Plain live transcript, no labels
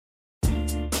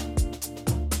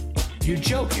You're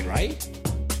joking, right?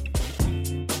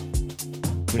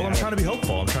 Well, I'm trying to be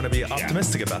hopeful. I'm trying to be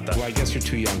optimistic about that. Well, I guess you're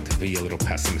too young to be a little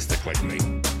pessimistic like me.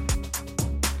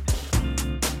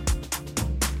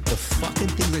 The fucking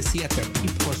things I see out there,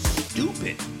 people are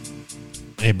stupid.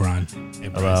 Hey, Bron. Hey,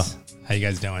 Bryce. How you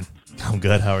guys doing? I'm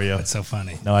good. How are you? That's so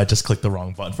funny. No, I just clicked the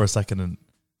wrong button for a second,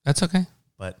 That's okay.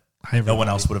 but Hi, no one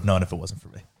else would have known if it wasn't for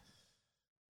me.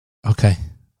 Okay.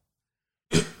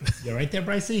 You all right there,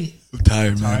 Brycey? I'm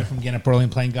tired, man. Tired from getting up early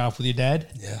and playing golf with your dad?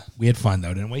 Yeah. We had fun,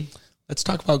 though, didn't we? Let's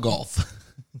talk about golf.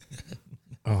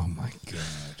 Oh, my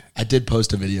God. I did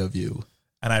post a video of you.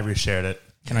 And I reshared it.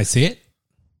 Can I see it?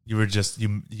 You were just,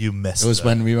 you missed It was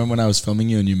remember when I was filming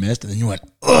you and you missed, and then you went,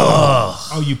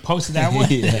 Oh, you posted that one?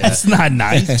 Yeah. That's not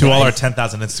nice. to all our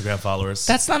 10,000 Instagram followers.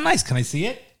 That's not nice. Can I see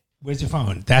it? Where's your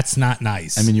phone? That's not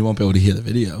nice. I mean, you won't be able to hear the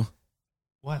video.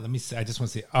 What? Let me see. I just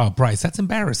want to see. Oh, Bryce, that's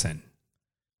embarrassing.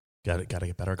 Got to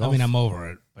get better at I golf. mean, I'm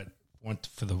over it, but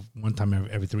for the one time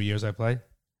every 3 years I play.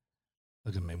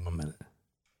 Look at me 1 minute.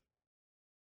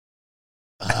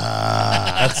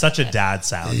 That's such a dad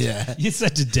sound. Yeah. You're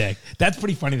such a dick. That's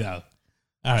pretty funny, though.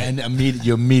 All right. And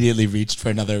you immediately reached for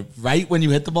another. Right when you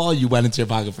hit the ball, you went into your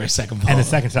pocket for a second ball. And the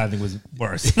second time I think was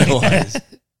worse. It was.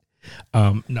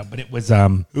 No, but it was. It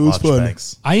was Watch fun.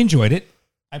 Banks. I enjoyed it.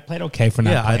 I played okay for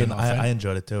not. Yeah, I playing didn't. often. I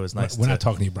enjoyed it too. It was nice. We're not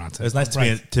talking to you, Bronson. It was nice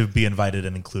to be invited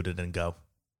and included and go.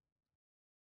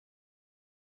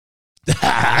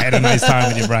 I had a nice time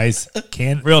with you, Bryce.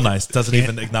 Real nice. Doesn't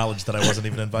even acknowledge that I wasn't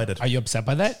even invited. Are you upset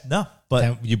by that? No, but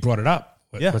Then you brought it up.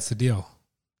 Yeah. What's the deal?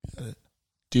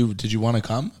 Dude, did you want to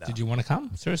come? Did you want to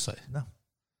come? Seriously? No.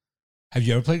 Have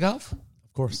you ever played golf? of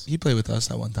course, He played with us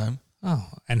that one time. Oh,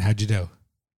 and how'd you do?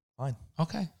 fine.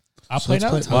 Okay. I'll So play let's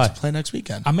another play, time. let's play next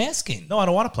weekend. I'm asking. No, I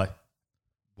don't want to play.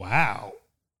 Wow.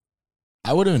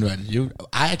 I would have invited you.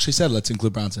 I actually said, let's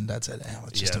include Bronson. Dad said,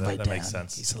 let's just Yeah, invite that Dan. makes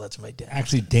sense. He said, let's invite Dan.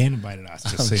 Actually, Dan invited us,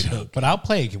 just so you know. joking. But I'll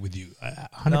play it with you.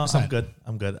 100%. No, I'm good.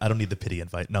 I'm good. I don't need the pity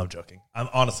invite. No, I'm joking. I'm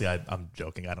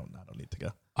joking. I don't need to go.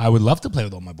 I would love to play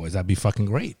with all my boys. That'd be fucking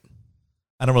great.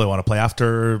 I don't really want to play.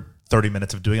 After 30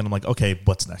 minutes of doing it, I'm like, okay,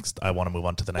 what's next? I want to move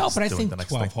on to the next. No, but I doing think the next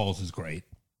 12 thing. holes is great.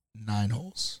 9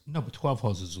 holes. No, but 12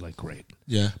 holes is like great.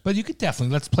 Yeah. But you could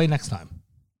definitely, let's play next time.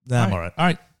 Nah, I'm all right. All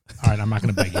right. All right. I'm not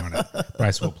going to beg you on it.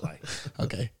 Bryce will play.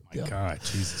 Okay. My God,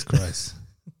 Jesus Christ.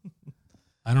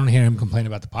 I don't hear him complain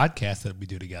about the podcast that we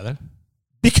do together.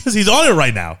 Because he's on it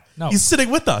right now. No. He's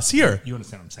sitting with us here. You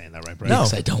understand what I'm saying, though, right, Bryce? No.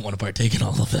 Because I don't want to partake in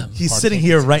all of them. He's Partake sitting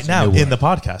here is right now a new in the word.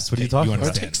 podcast. What are you Okay, talking you about?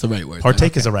 understand. Partake's the right word.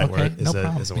 Partake man. is a right Okay, word. no Is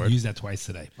problem. a You word. used that twice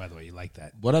today, by the way. You like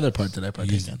that. What other part did I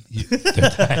partake in?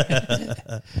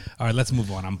 All right, let's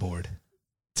move on. I'm bored.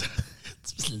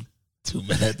 2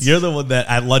 minutes. You're the one that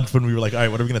at lunch when we were like, all right,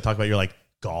 what are we going to talk about? You're like,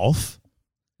 golf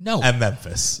No. and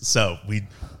Memphis. So we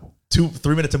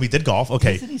 3 minutes and we did golf.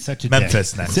 Okay, Isn't he such a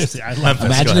Memphis dick? next. Seriously, I love Memphis. that.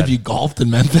 Imagine go if you golfed in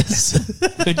Memphis.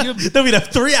 Could you? Then we'd have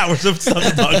 3 hours of stuff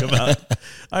to talk about.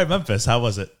 All right, Memphis, how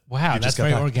was it? Wow, You that's just got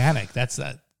very back. organic. That's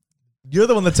that. You're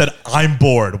the one that said, I'm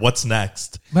bored. What's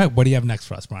next? Right, what do you have next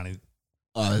for us, Bronny?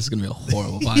 Oh, this is going to be a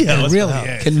horrible podcast. Yeah, It what's really the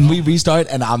hell? is. Can we restart?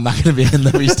 And I'm not going to be in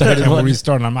the restarted And we'll one.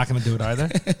 restart, and I'm not going to do it either.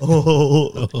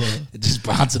 Oh, It's just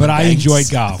Bronson. But and I Banks. enjoyed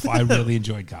golf. I really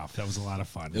enjoyed golf. That was a lot of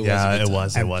fun. yeah, a good it time.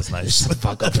 was. It was nice. Shut the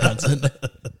fuck up, Bronson.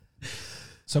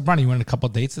 So, Bronny, you went on a couple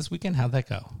of dates this weekend? How'd that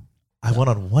go? I went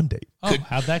on one date. Oh,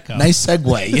 how'd that go? Nice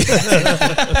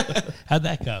segue. How'd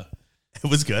that go? It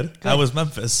was good. How was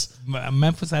Memphis?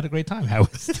 Memphis had a great time. How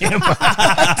was Tampa?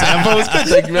 Tampa was good.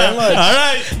 Thank you very much. All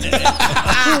right.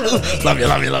 Love you,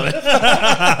 love you, love you.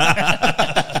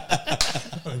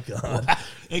 Oh, God.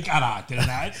 It got hot, didn't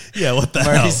it? Yeah, what the I'm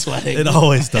already hell? sweating. It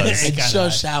always does. I got just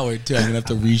that. showered too. I'm going to have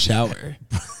to re-shower.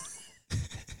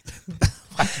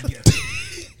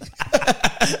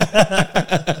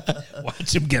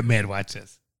 Watch him get mad. Watch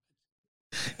this.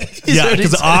 Yeah, already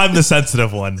because said- I'm the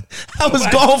sensitive one. How was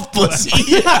golf, pussy?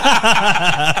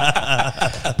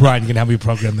 Brian, you can help me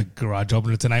program the garage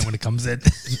opener tonight when it comes in.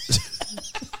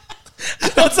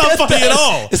 That's not funny at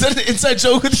all. Is that an inside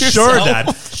joke with yourself? Sure,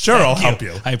 Dad. Sure, I'll help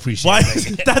you. I appreciate Why?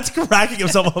 it. That's cracking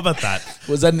himself up about that.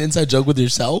 Was that an inside joke with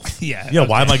yourself? Yeah. Yeah,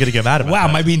 why am I going to get mad about Wow, that?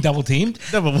 am I being double teamed?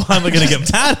 No, but why am I going to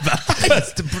get mad about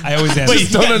that? I always ask. Wait,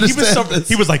 don't he was understand this.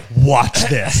 he was like, watch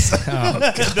this. Oh,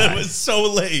 That was so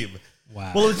lame.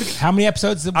 wow. Well, it's- how many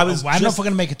episodes? I was don't know just- if we're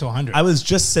going to make it to 100. I was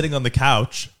just sitting on the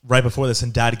couch right before this,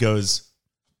 and Dad goes,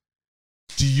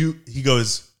 he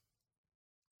goes,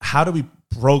 how do we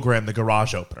program the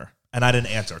garage opener? And I didn't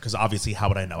answer because obviously, how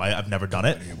would I know? I've never done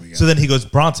it. So then he goes,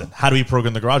 Bronson, how do we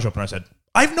program the garage opener? I said,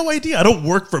 I have no idea. I don't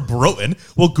work for Broughton.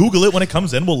 We'll Google it when it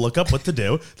comes in. We'll look up what to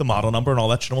do, the model number and all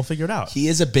that shit, and we'll figure it out. He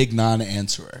is a big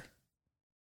non-answerer.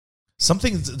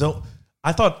 Something don't.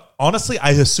 I thought, honestly,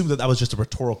 I assumed that was just a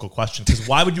rhetorical question because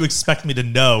why would you expect me to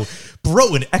know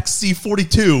Broughton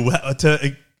XC42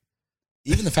 to.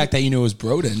 Even the fact that you knew it was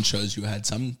Broden shows you had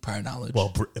some prior knowledge.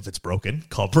 Well, if it's broken,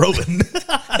 call Broughton.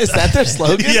 Is that their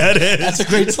slogan? Yeah, it is. That's a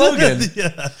great slogan.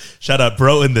 Yeah. Shout out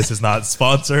Broughton. This is not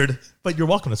sponsored, but you're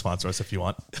welcome to sponsor us if you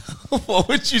want. What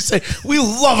would you say? We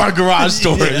love our garage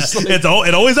doors. Yeah.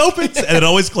 It always opens and it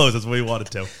always closes when we want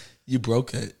it to. You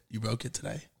broke it. You broke it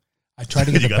today. I tried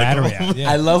to get the gotta battery go. out. Yeah.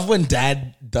 I love when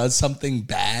Dad does something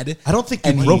bad. I don't think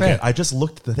you And broke he- it. I just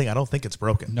looked at the thing. I don't think it's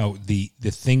broken. No, the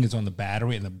thing is on the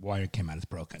battery and the wire came out. It's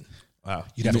broken. Wow.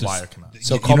 You'd have The to wire come out.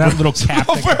 So you call know that little cap.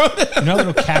 You know that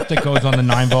little cap that goes on the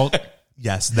 9-volt.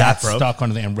 Yes, that That's broke. stuck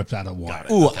under the and ripped out of the wire.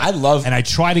 Ooh, I love And I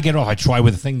tried to get it off. I tried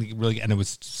with the thing that really, and it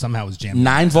was somehow it was jammed.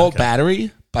 9-volt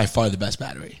battery. By far the best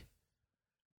battery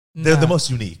They're the most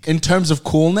unique. in terms of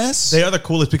coolness. They are the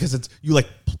coolest because it's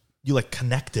you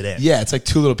connect it in. Yeah, it's like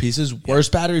two little pieces.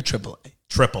 Worst battery, AAA.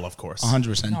 Triple, of course.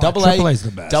 100%. No, Double A AAA is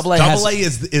the best. Double A Double A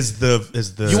has. is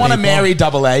the You want to marry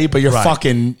Double A, but you're Right.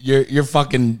 fucking. You're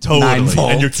fucking totally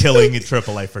 9-volt. and you're killing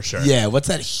Triple A for sure. Yeah, what's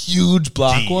that huge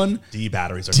block one? D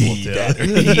batteries are D cool too.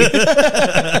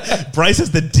 battery. Bryce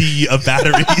is the D of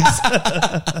batteries,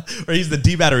 or he's the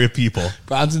D battery of people.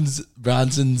 Bronson's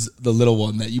the little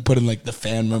one that you put in like the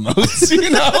fan remotes, you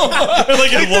know?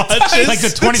 Like in watches. It's like the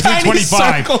 23, tiny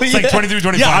 25. circle, It's like yeah. 23,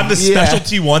 25. Yeah, I'm the Yeah.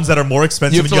 specialty ones that are more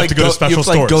expensive, and you have to go to special you have to,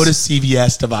 like, stores. go to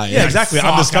CVS to buy it. Yeah, exactly.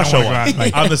 I'm the Fuck, I don't special wanna one. go out,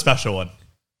 like- I'm the special one.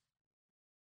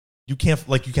 You can't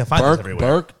find those everywhere.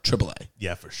 Burke, AAA.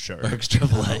 Yeah, for sure. Burke's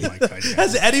AAA. Oh my God, yeah.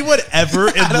 Has anyone ever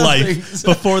in don't life think so.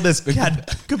 before this had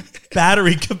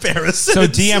battery comparison? So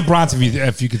DM Bronson,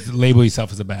 if you could label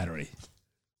yourself as a battery.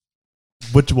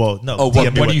 Which no. Oh,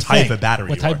 DM me What do you type think? of battery?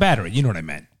 What you type are. battery? You know what I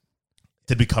meant.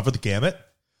 Did we cover the gamut?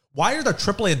 Why are there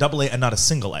AAA and AA and not a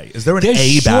single A? Is there an They're A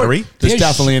short- battery? There's they're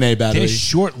definitely an A battery. They're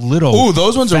short little. Ooh,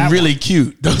 those ones are fat really ones.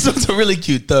 cute. Those ones are really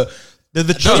cute. They're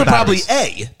the Those cheap are probably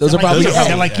batteries. A. Those are probably those are A.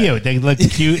 They're like you. They look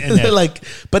cute and They're like,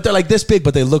 but they're like this big,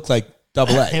 but they look like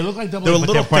double they A. look like double. They're a but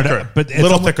little part of- thicker, but it's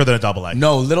little almost- thicker than a AA.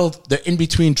 No, little. They're in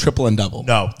between triple and double.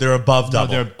 No, they're above No,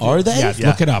 double. they're, Are they? Yes, Yeah.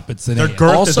 look it up. It's an Their A.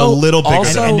 girth is a Also- little bigger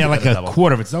also- and they're than like a a double.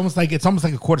 quarter of it. It's almost like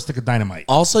a quarter stick of dynamite.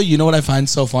 Also, you know what I find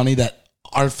so funny that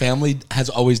our family has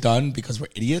always done because we're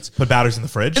idiots? Put batteries in the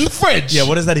fridge? In the fridge. Yeah,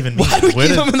 what does that even mean? Why do we Where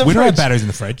keep did- them in the We don't have fridge? batteries in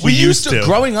the fridge. We We used used to. to.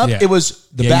 Growing up, Yeah. it was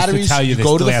the Yeah, I used to batteries. tell you You they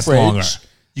go to still the last fridge. longer.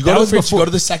 You go That to the was fridge. before- You go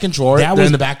to the second drawer. That They're was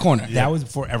in the back corner. That was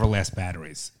before Everlast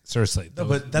batteries. Seriously, No,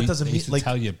 but that doesn't they mean, used to like-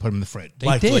 tell you to put them in the fridge. They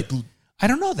Like- did. like- I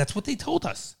don't know. That's what they told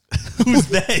us. Who's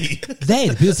they?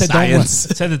 The people said don't run, Science.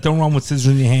 said that don't run with scissors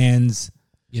in your hands.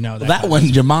 You know That kind of- one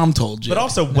your mom told you. But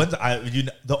also,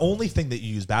 the only thing that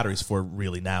you use batteries for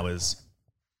really now is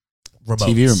remotes.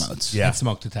 TV remotes. Yeah. and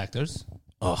smoke detectors.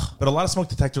 But a lot of smoke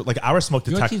detector, like our smoke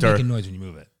Your keeps detector, making noise when you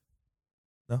move it.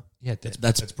 No? Yeah, it did.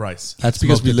 it's Bryce. That's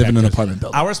because Smoke we live in an detectors. apartment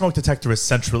building. Our smoke detector is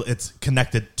central. It's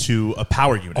connected to a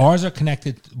power unit, Ours are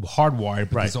connected, hardwired,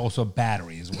 but Right. there's also a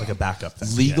battery as well. like a backup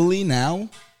thing. Legally now,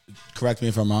 correct me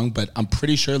if I'm wrong, but I'm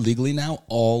pretty sure legally now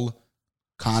all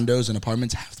condos and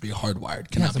apartments have to be hardwired.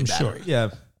 Cannot Yes, be I'm battery. sure. Yeah,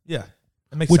 yeah.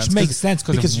 It makes Which sense. makes sense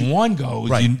because if you- one goes,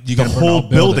 right, you the got to whole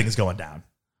building's going down.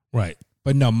 Right.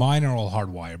 But no, mine are all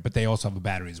hardwired, but they also have a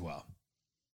battery as well.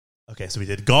 Okay, so we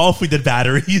did golf, we did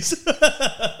batteries.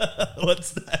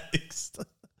 What's next?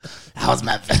 How's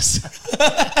Memphis?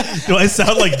 Do I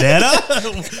sound like Nana?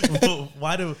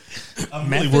 Why do I'm really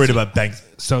Memphis- worried about banks?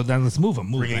 So then let's move them.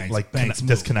 Move Bringing, Banks. like, Banks, conne- move.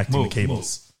 disconnecting the Move,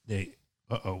 cables.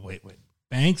 move. Wait.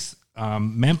 Banks,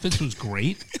 Memphis was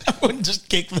great. I wouldn't just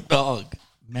kick the dog.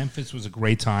 Memphis was a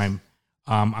great time.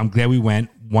 I'm glad we went.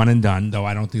 One and done, though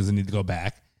I don't think there's a need to go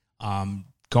back.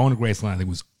 Going to Graceland, I think,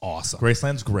 was awesome.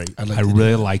 Graceland's great. I'd like I to do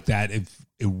really liked that. It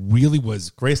really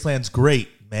was. Graceland's great,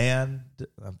 man.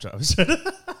 I'm trying.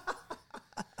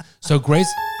 So Grace,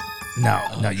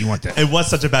 no, you want that. It was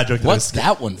such a bad joke. What's it was-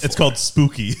 that one for? It's called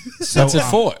spooky. So, What's it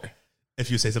for? If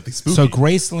you say something spooky. So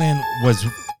Graceland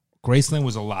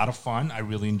was a lot of fun. I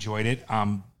really enjoyed it.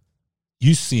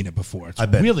 You've seen it before. It's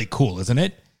I've been. really cool, isn't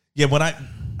it? Yeah, when I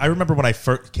remember when I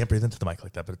first can't breathe into the mic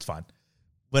like that, but it's fine.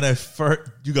 When I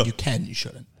first you go You can, you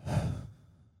shouldn't.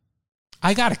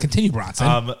 I got to continue, Bronson.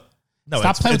 no,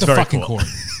 Stop playing with the very fucking cool.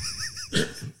 cord.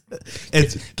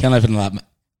 It's Can't live in a lab.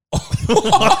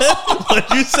 what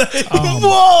did you say?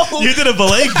 Whoa! You did a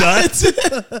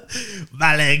Balegda.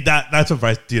 Balegda. That's what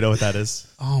Bryce. Do you know what that is?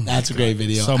 Oh my That's a great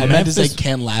video. So I meant to say Memphis-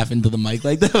 can't laugh into the mic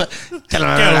like that.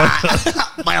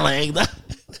 My leg.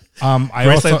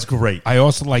 Graceland's great. I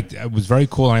also liked. It was very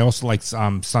cool, and I also liked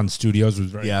Sun Studios.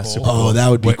 Was very cool. super Oh, that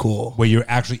would be cool. Where you're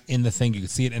actually in the thing, you can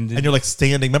see it, and you're like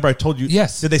standing. Remember, I told you.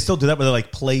 Yes. Did they still do that where they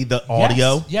like play the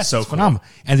audio? Yes, so it's cool. phenomenal.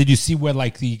 And did you see where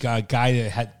like the guy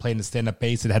that had played in the stand-up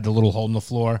bass that had the little hole in the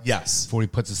floor? Yes. Before he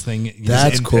puts his thing.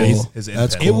 That's in cool. pace, his in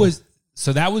That's pace. cool. It was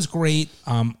so that was great.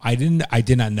 I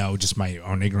did not know, just my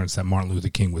own ignorance, that Martin Luther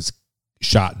King was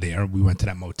shot there. We went to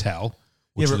that motel.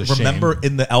 Which was a remember shame.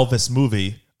 in the Elvis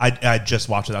movie, I just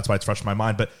watched it. That's why it's fresh in my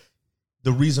mind. But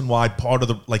the reason why part of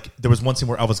the there was one scene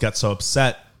where Elvis got so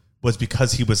upset was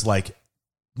because he was like,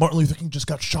 Martin Luther King just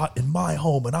got shot in my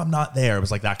home and I'm not there. It was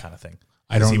like that kind of thing.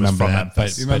 I don't He was remember from that,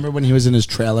 Memphis. You remember when he was in his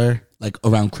trailer, like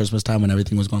around Christmas time when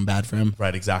everything was going bad for him?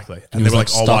 Right, exactly. And And he they were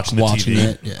was like all stuck watching the TV.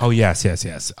 it. Yeah. Oh yes. So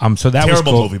that was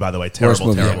Terrible cool. movie, by the way. Terrible,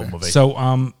 movie terrible ever. movie. So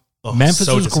Memphis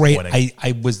so was great. disappointing.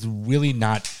 I was really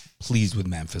not pleased with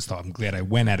Memphis, though. I'm glad I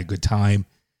went, had a good time.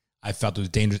 I felt it was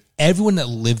dangerous. Everyone that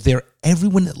lived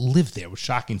there was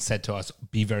shocking, said to us,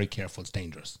 be very careful, it's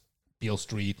dangerous. Beale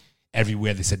Street,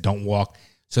 everywhere, they said don't walk.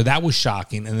 So that was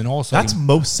shocking. And then also That's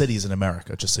most cities in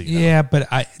America, just so you know. yeah, but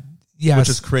Which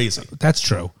is crazy. that's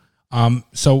true.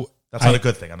 So That's not a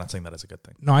good thing. I'm not saying that is a good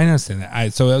thing. No, I understand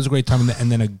that. So that was a great time.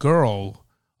 And then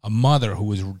a mother who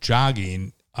was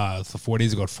jogging 4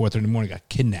 days ago at 4:30 in the morning got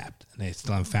kidnapped, and they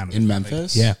still haven't found her. In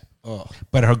Memphis? Yeah. Oh.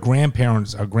 But her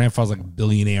grandfather's like a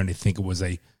billionaire, and they think it was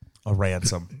A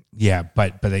ransom.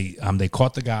 but they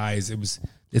caught the guys. It's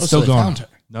so still they going found on. her.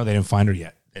 No, they didn't find her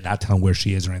yet. They're not telling where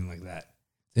she is or anything like that.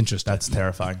 Interesting. That's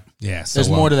terrifying. Yeah. So, There's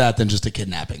more to that than just a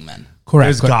kidnapping, then. correct.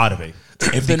 There's got to be.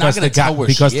 If they're not Because going to the guy- tell where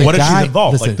because she the is. What if guy- she's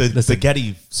involved? listen, Like the listen.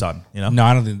 Getty son, you know? No,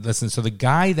 I don't think. Listen, so the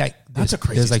guy That's a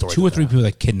crazy There's like story 2 or to 3 that. people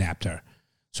that kidnapped her.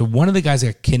 So one of the guys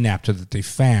that kidnapped her that they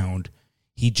found,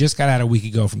 he just got out a week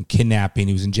ago from kidnapping.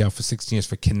 He was in jail for 16 years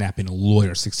for kidnapping a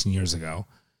lawyer 16 years ago,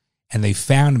 and they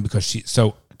found him because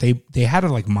they had to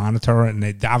like monitor her, and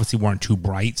they obviously weren't too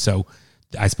bright. So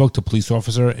I spoke to a police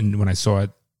officer, and when I saw it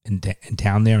in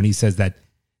town there, and he says that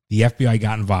the FBI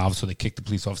got involved, so they kicked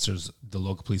the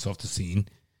local police off the scene.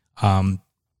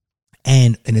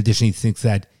 And in addition, he thinks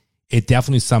that it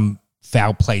definitely some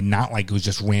foul play, not like it was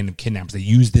just random kidnappers. They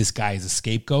used this guy as a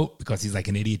scapegoat because he's like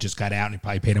an idiot, just got out and he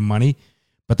probably paid him money.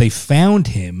 But they found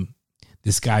him,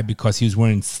 this guy, because he was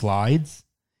wearing slides.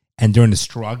 And during the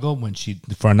struggle,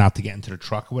 for her not to get into the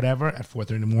truck or whatever at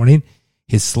 4:30 in the morning,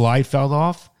 his slide fell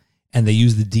off, and they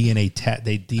used the DNA test.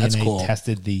 They cool.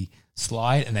 tested the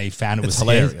slide, and they found it was It's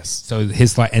hilarious. his. So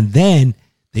his slide, and then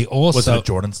they also Was it a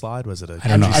Jordan slide? Was it a I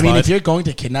don't know. Kendrick I mean, slide? if you're going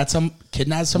to kidnap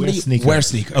somebody, sneakers. wear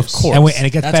sneakers. Of course. and it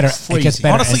gets That's better. crazy. It gets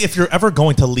better. Honestly, And- if you're ever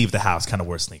going to leave the house, kind of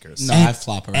wear sneakers. No, I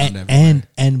flop around everywhere.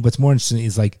 and what's more interesting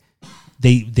is like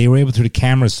they were able through the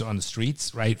cameras on the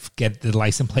streets, right? Get the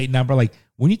license plate number. Like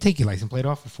when you take your license plate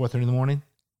off at 4:30 in the morning.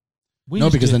 No,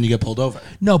 because then you get pulled over.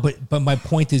 No, but my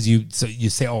point is you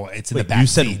say, oh, it's in the Wait, back. you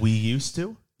said seat. we used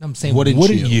to? I'm saying Wouldn't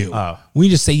wouldn't you? you? Oh. We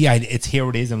just say, yeah, it's here.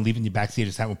 It is. I'm leaving the back seat.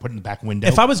 Just have it put in the back window.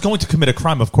 If I was going to commit a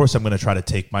crime, of course I'm going to try to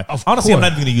take my. Of Honestly, I'm course.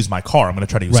 not even going to use my car. I'm going to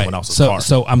try to use someone else's car.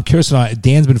 So I'm curious.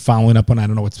 Dan's been following up on. I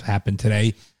don't know what's happened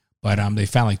today, but they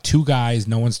found like 2 guys.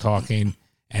 No one's talking,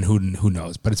 and who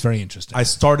knows? But it's very interesting. I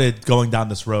started going down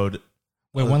this road.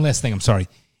 Wait, one last thing. I'm sorry.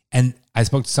 And I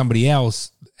spoke to somebody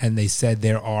else, and they said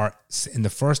there are, in the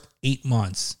first 8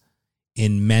 months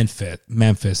in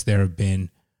Memphis, there have been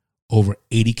over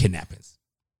 80 kidnappings.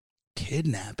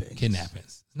 Kidnapping. Isn't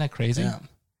that crazy? Yeah.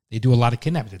 They do a lot of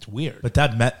kidnappings. It's weird. But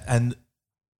Dad met, and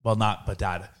well, not, but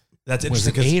Dad. That's Was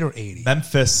interesting it 8 because or 80?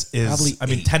 Memphis is, Probably I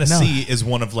mean, 8. Tennessee is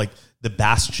one of like the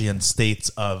bastion states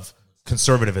of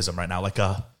conservatism right now, like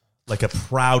a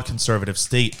proud conservative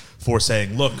state for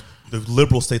saying, look, the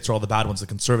liberal states are all the bad ones, the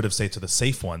conservative states are the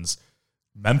safe ones.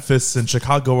 Memphis and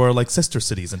Chicago are like sister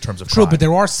cities in terms of True, crime. but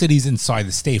there are cities inside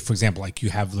the state. For example, like you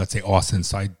have, let's say, Austin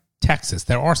inside Texas.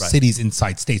 There are cities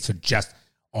inside states that just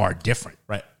are different.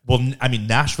 Right. Well, I mean,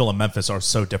 Nashville and Memphis are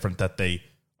so different that they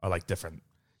are like different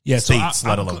states,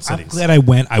 let alone cities. I'm glad I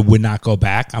went. I would not go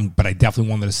back, but I definitely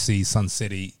wanted to see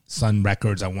Sun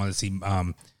Records. I wanted to see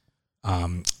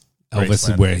Elvis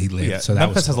Graceland. where he lived. Yeah. So that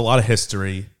Memphis was has a lot of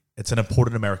history. It's an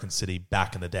important American city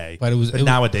back in the day. But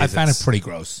nowadays, I found it it's- pretty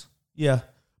gross. Yeah.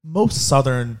 Most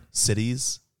southern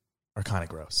cities are kind of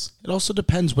gross. It also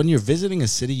depends when you're visiting a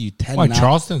city. You tend Why not.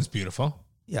 Charleston's beautiful.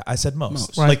 Yeah, I said most.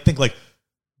 Most. Like, think like,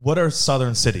 what are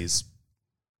southern cities?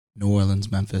 New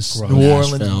Orleans, Memphis, Gross. New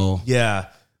Nashville. Orleans. Yeah.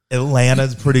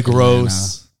 Atlanta's pretty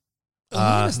gross.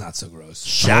 Atlanta's not so gross.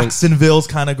 Jacksonville's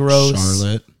kind of gross.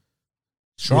 Charlotte.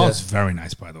 Charlotte's very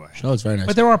nice, by the way. Charlotte's very nice.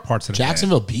 But there are parts of it.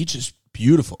 Jacksonville Beach is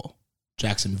beautiful.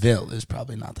 Jacksonville is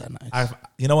probably not that nice.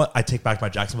 You know what? I take back my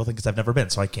Jacksonville thing because I've never been,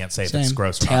 so I can't say if it's Same.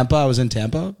 gross or not. Tampa, I was in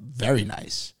Tampa. Very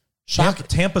nice.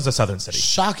 Tampa's a southern city.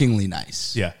 Shockingly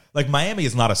nice. Yeah. Like Miami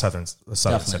is not a southern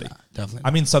city. Definitely.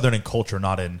 I mean southern in culture,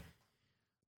 not in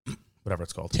whatever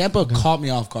it's called. Tampa caught me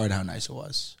off guard how nice it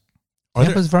was.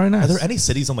 Tampa's very nice. Are there any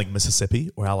cities in like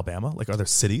Mississippi or Alabama? Like, are there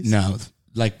cities? No,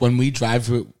 like when we drove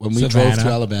to Savannah.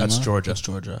 Alabama, That's Georgia. That's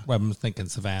Georgia. Well, I'm thinking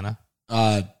Savannah.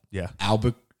 Yeah.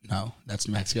 No, that's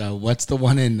New Mexico. What's the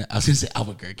one in? I was gonna say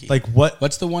Albuquerque. Like what?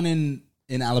 What's the one in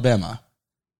Alabama?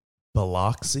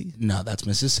 Biloxi? No, that's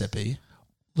Mississippi.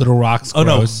 Little Rock's Oh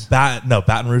gross. no,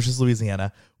 Baton Rouge is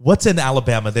Louisiana. What's in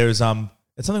Alabama? There's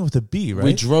it's something with a B, right?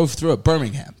 We drove through it.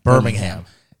 Birmingham.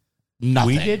 Nothing.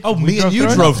 We did. Oh, We me and drove you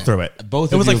through it? drove through it.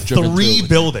 Both It of was you like have driven through 3 it with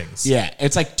buildings. me. Yeah,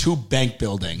 it's like 2 bank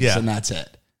buildings, Yeah. and that's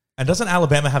it. And doesn't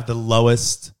Alabama have the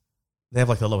lowest? They have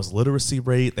like the lowest literacy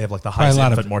rate. They have like the Probably highest a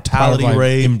lot infant of mortality probably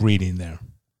rate. inbreeding there.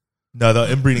 No,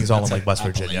 the inbreeding's all in That's like West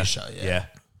like Virginia. Appalachia, yeah. Yeah.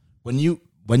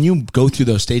 When you go through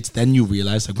those states, then you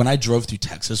realize, like when I drove through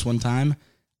Texas one time,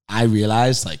 I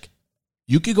realized like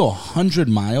you could go 100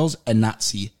 miles and not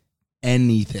see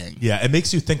anything. Yeah, it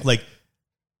makes you think like,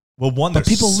 well, one, But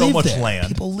there's people so live much there. land.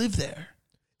 People live there.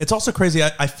 It's also crazy.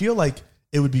 I feel like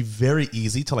it would be very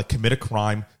easy to like commit a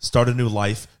crime, start a new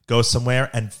life, go somewhere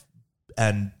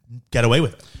and get away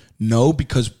with it. No,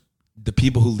 because the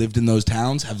people who lived in those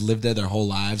towns have lived there their whole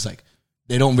lives. Like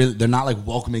they're not like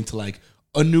welcoming to like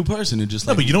a new person and just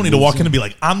No, like. but you don't need to walk in and be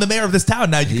like, I'm the mayor of this town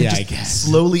now. You can Yeah, I just guess.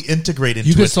 slowly integrate into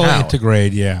You a could slowly town.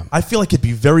 integrate, yeah. I feel like it'd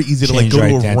be very easy to like Change go your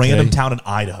to a identity. random town in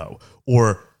Idaho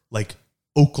or like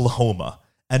Oklahoma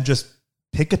and just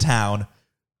pick a town,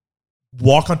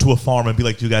 walk onto a farm and be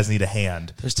like, do you guys need a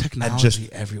hand? There's And technology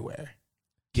just- everywhere.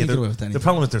 Yeah, Can't get away with anything. the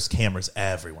problem is there's cameras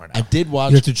everywhere now. I did watch. Oh,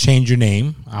 You have to change your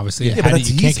name, obviously. Yeah, but How do that's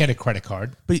you can't easy. get a credit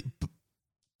card.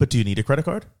 But do you need a credit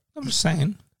card? I'm just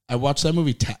saying. I watched that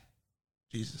movie.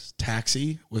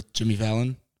 Taxi with Jimmy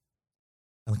Fallon.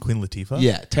 And Queen Latifah?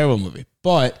 Yeah, terrible movie.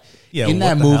 But Yeah, in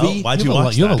what that the hell? movie, Why'd you have a-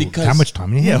 watch you have that? a- Because- how much time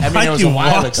do you Yeah, have? I mean, Why'd it was you a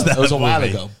while watch ago. that It was a while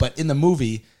movie? ago. But in the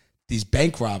movie, these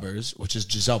bank robbers, which is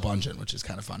Giselle Bundchen, which is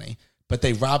kind of funny, but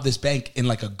they robbed this bank in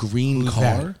like a green Who's car.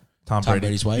 that? Tom Tom Brady.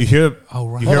 Brady's wife. You hear, Oh,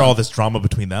 right. you hear Hold on. all this drama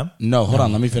between them? No, hold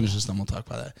on. Let me finish this, then we'll talk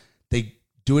about that. They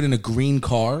do it in a green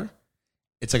car.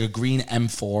 It's like a green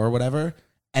M4 or whatever.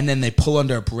 And then they pull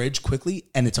under a bridge quickly,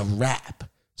 and it's a wrap.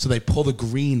 So they pull the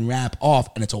green wrap off,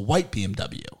 and it's a white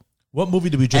BMW. What movie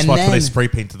did we just And watch where they then- spray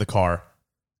painted the car?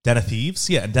 Den of Thieves?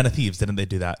 Yeah, and Den of Thieves, didn't they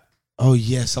do that? Oh,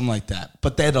 yeah, something like that.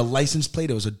 But they had a license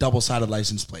plate. It was a double-sided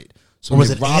license plate. So Or was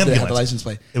when it they robbed it, it had the ambulance? license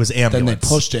plate. It was Then they ambulance.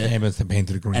 pushed it, Ambulance and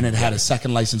painted green. and it had a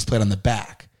second license plate on the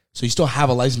back. So you still have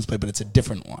a license plate, but it's a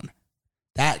different one.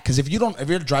 That because if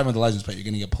you're driving with a license plate, you're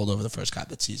gonna get pulled over the first cop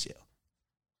that sees you.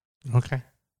 Okay.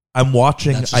 I'm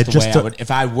watching. That's I just the just way I would. If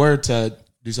I were to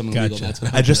do something illegal, Gotcha. that's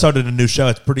what I just started a new show.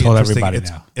 It's pretty Told interesting. everybody It's,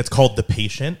 now. it's called The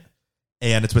Patient,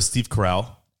 and it's with Steve Carell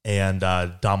and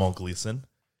Domhnall Gleeson,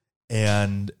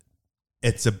 and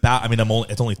it's about. I mean,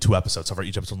 it's only 2 episodes, so for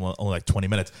each episode only like 20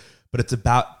 minutes, but it's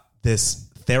about this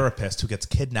therapist who gets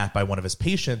kidnapped by one of his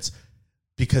patients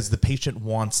because the patient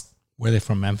wants. Were they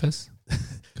from Memphis?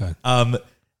 Good.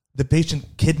 The patient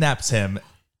kidnaps him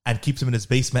and keeps him in his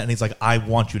basement, and he's like, "I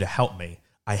want you to help me.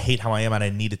 I hate how I am, and I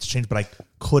need it to change, but I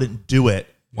couldn't do it."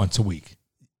 Once a week.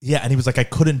 Yeah, and he was like, I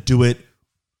couldn't do it.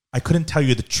 I couldn't tell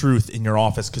you the truth in your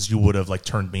office because you would have like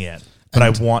turned me in.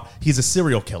 But he's a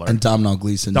serial killer. And Domhnall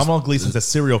Gleeson. Domhnall Gleeson's a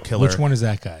serial killer. Which one is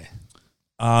that guy?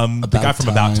 The guy from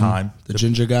About Time. the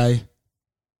ginger guy,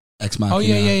 Ex Machina. Oh,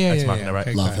 yeah. Ex Machina, right?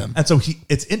 Okay, Love got it. him. And so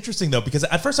it's interesting though, because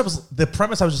at first I was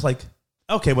just like,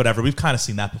 okay, whatever. We've kind of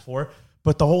seen that before.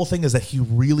 But the whole thing is that he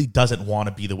really doesn't want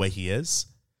to be the way he is.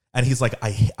 And he's like,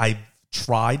 I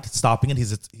tried stopping it.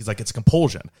 He's like, it's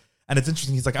compulsion. And it's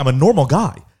interesting. He's like, I'm a normal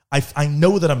guy. I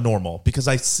know that I'm normal because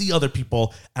I see other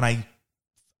people and I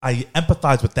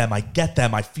empathize with them. I get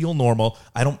them. I feel normal.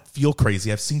 I don't feel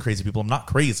crazy. I've seen crazy people. I'm not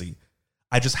crazy.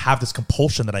 I just have this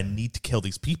compulsion that I need to kill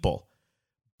these people.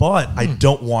 But I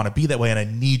don't want to be that way, and I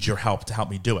need your help to help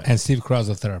me do it. And Steve Carell's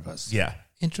a therapist. Yeah.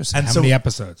 Interesting. And How so many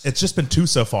episodes? It's just been 2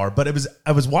 so far, but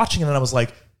I was watching it and I was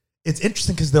like, it's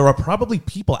interesting because there are probably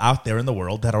people out there in the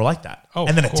world that are like that. Oh,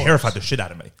 and then of it course. terrified the shit out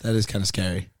of me. That is kind of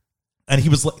scary. And he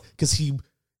was like, because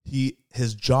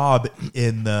his job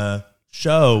in the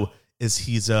show is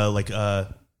he's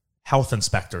a health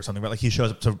inspector or something, right? Like he shows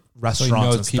up to so restaurants he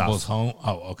knows and people's stuff. home.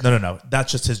 Oh, okay. No.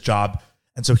 That's just his job.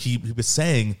 And so he was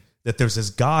saying that there's this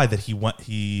guy that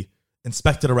he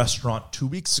inspected a restaurant 2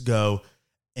 weeks ago,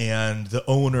 and the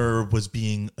owner was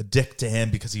being a dick to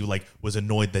him because he like was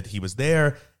annoyed that he was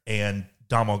there and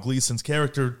Domhnall Gleeson's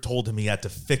character told him he had to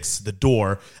fix the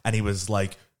door, and he was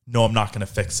like, no, I'm not going to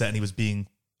fix it. And he was being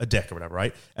a dick or whatever,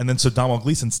 right? And then so Domhnall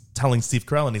Gleeson's telling Steve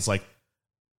Carell, and he's like,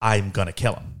 I'm going to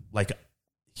kill him. Like,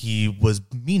 he was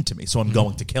mean to me, so I'm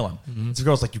going to kill him. Steve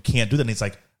Carell's like, you can't do that. And he's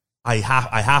like, I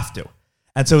have to.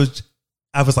 And so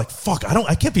I was like, fuck,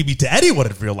 I can't be mean to anyone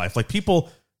in real life. Like,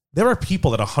 there are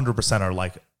people that 100% are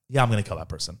like, yeah, I'm going to kill that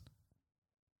person.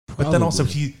 Probably. But then also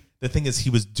the thing is, he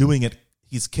was doing it.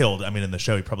 He's killed. I mean, in the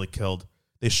show, he probably killed.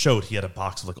 They showed he had a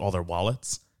box of like all their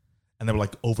wallets, and there were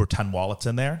like over 10 wallets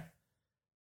in there.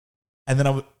 And then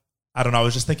I don't know. I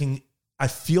was just thinking, I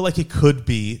feel like it could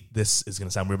be, this is going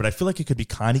to sound weird, but I feel like it could be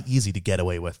kind of easy to get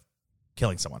away with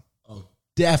killing someone. Oh,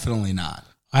 definitely not.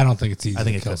 I don't think it's easy I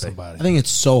think to it kill could be. somebody. I think it's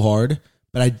so hard,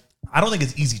 but I don't think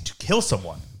it's easy to kill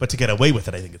someone, but to get away with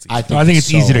it, I think it's easy. I think it's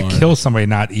so easy to hard. kill somebody,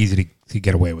 not easy to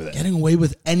get away with it. Getting away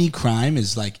with any crime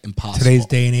is like impossible. Today's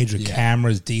day and age with Yeah.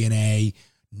 cameras, DNA,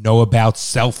 know about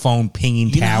cell phone pinging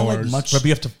You know how, like, towers. much- But you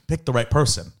have to pick the right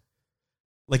person.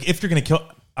 Like, if you're going to kill,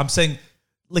 I'm saying,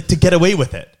 like, to get away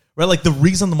with it, right? Like, the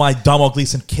reason why Domhnall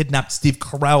Gleeson kidnapped Steve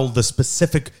Carell,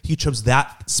 he chose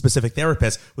that specific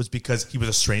therapist was because he was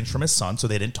estranged from his son, so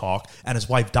they didn't talk, and his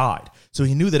wife died. So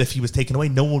he knew that if he was taken away,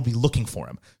 no one would be looking for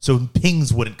him. So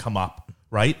pings wouldn't come up,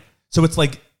 right? So it's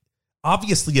like,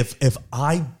 obviously, if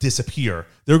I disappear,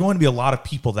 there are going to be a lot of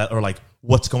people that are like,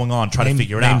 what's going on, trying to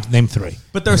figure it out. Name three.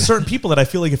 But there are certain people that I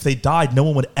feel like if they died, no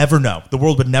one would ever know. The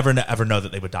world would never, ever know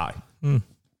that they would die.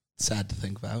 Sad to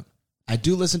think about. I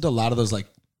do listen to a lot of those like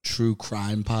true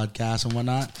crime podcasts and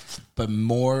whatnot, but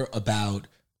more about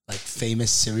like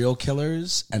famous serial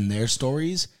killers and their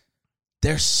stories.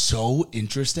 They're so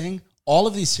interesting. All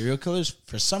of these serial killers,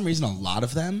 for some reason, a lot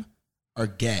of them are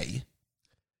gay.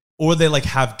 Or they like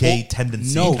have gay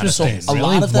tendencies. No, kind of so things. a Really?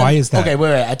 lot of them. Why is that? Okay,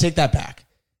 wait. I take that back.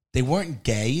 They weren't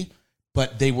gay,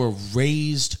 but they were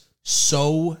raised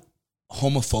so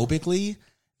homophobically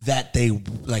that they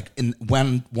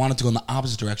wanted to go in the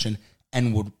opposite direction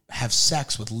and would have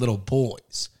sex with little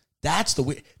boys. That's the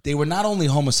way they were not only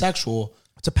homosexual,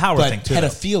 It's a power but thing too. though.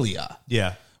 pedophilia,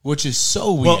 Yeah. which is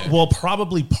so weird. Well,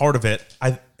 probably part of it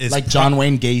is like John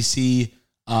Wayne Gacy,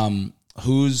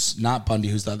 who's not Bundy,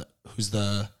 who's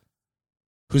the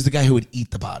guy who would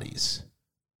eat the bodies.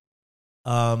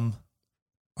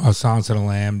 Silence of the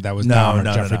Lamb. That was No, Dahmer,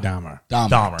 no, Jeffrey no. Dahmer.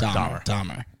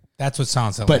 Dahmer. That's what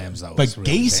Silence of the But Lambs though. but was real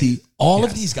Gacy, big. all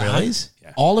of Yes, these really? guys,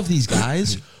 Yeah. all of these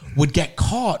guys would get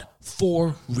caught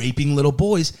for raping little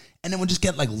boys, and then would just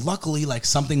get like luckily like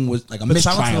something was like a But Silence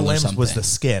of the mistrial or Lambs something. was the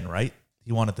skin, right?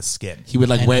 He wanted the skin. He would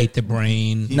like And wear ate the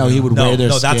brain. no, he would wear their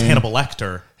No, that's skin. Hannibal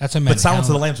Lecter. That's what I But meant. Silence of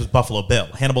the Hannibal- Lambs was Buffalo Bill.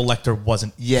 Hannibal Lecter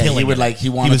wasn't. Yeah, killing he would him. like he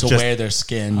wanted was to just- wear their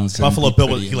skins. and Buffalo be Bill.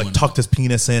 pretty He like and tucked his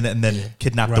penis in and then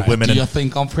kidnapped the Right. women, Do you and,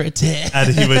 think I'm pretty?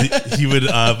 and he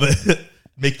would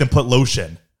make them put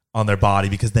lotion on their body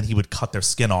because then he would cut their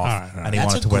skin off, All right. and he That's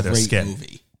wanted a to wear their great skin.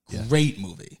 movie. Great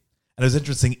movie. And it was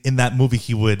interesting in that movie.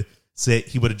 He would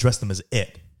address them as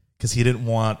it because he didn't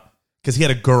want because he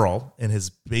had a girl in his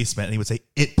basement and he would say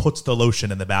it puts the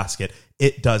lotion in the basket.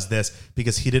 It does this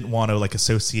because he didn't want to like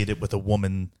associate it with a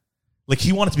woman. Like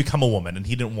he wanted to become a woman and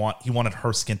he wanted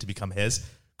her skin to become his.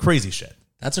 Crazy shit.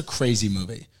 That's a crazy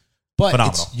movie. But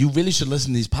Phenomenal. you really should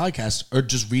listen to these podcasts or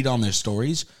just read on their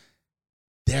stories.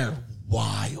 They're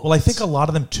wild. Well, I think a lot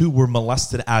of them too were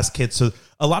molested as kids. So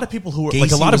a lot of people who are like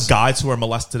a Gacy lot was- of guys who are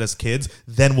molested as kids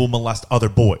then will molest other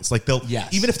boys. Like they'll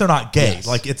Yes. even if they're not gay, Yes.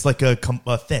 like it's like a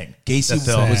thing. Gacy that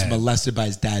they'll- was molested by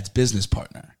his dad's business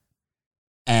partner.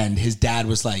 And his dad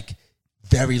was like,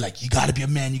 very like, you got to be a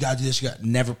man. You got to do this. You got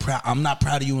never proud. I'm not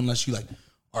proud of you unless you like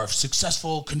are a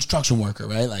successful construction worker,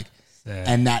 right? Like, Sad.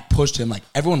 and that pushed him. Like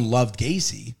everyone loved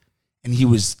Gacy, and he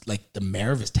was like the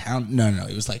mayor of his town. No,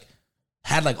 he was like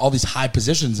had like all these high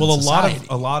positions. Well, in society.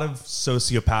 a lot of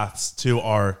sociopaths too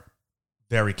are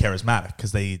very charismatic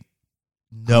because they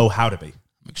know how to be.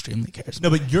 I'm extremely charismatic. No,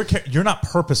 but you're not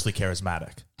purposely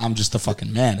charismatic. I'm just a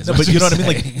fucking man. is No, what but you know you're what I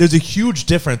mean. saying. Like, there's a huge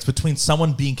difference between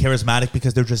someone being charismatic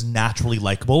because they're just naturally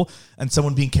likable, and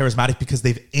someone being charismatic because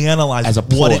they've analyzed As a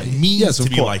what it ploy. means Yes, to of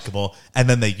be course. likable, and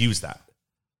then they use that.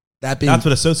 that being That's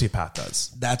what a sociopath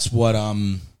does. that's what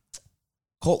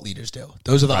cult leaders do.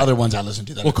 Those are the other ones I listen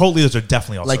to. That Well, cult leaders are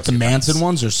definitely also like the sociopaths. Manson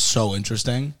ones are so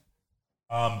interesting.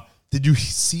 Did you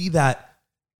see that?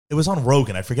 It was on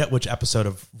Rogan. I forget which episode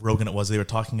of Rogan it was. They were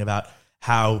talking about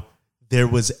how there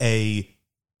was a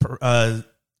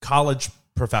college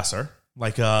professor,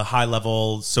 like a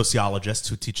high-level sociologist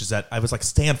who teaches at, I was like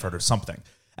Stanford or something,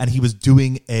 and he was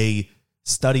doing a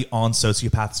study on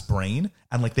sociopath's brain,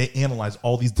 and like they analyzed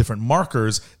all these different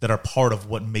markers that are part of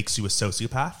what makes you a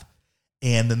sociopath,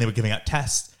 and then they were giving out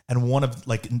tests, and one of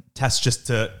like tests just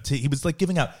to he was like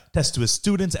giving out tests to his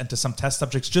students and to some test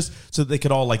subjects just so that they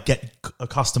could all like get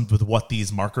accustomed with what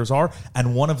these markers are.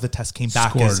 And one of the tests came back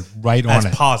Scored as right on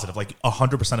it. positive, like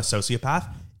 100% a sociopath,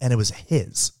 and it was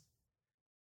his.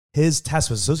 His test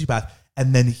was a sociopath,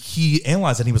 and then he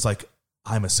analyzed it and he was like,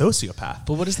 I'm a sociopath.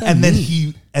 But what does that and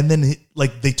mean?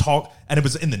 Like they talk, and it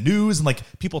was in the news, and like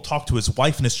people talked to his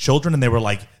wife and his children, and they were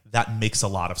like, that makes a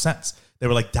lot of sense. They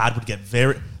were like, Dad would get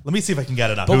very. Let me see if I can get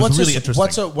it up. But it was what's really interesting.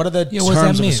 What are the Yeah, what does that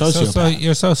terms of a mean? sociopath? So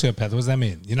you're a sociopath. What does that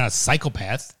mean? You're not a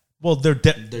psychopath. Well, they're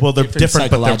different, but they're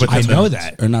psychological within I know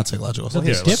them. that. Or not psychological. Well,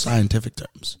 They're here, scientific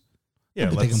terms.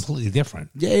 Yeah, But they're completely different.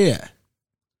 Yeah.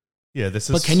 yeah. This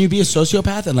is. But can you be a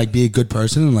sociopath and like be a good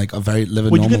person and like live a Well, you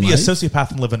normal can be life? a sociopath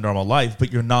and live a normal life,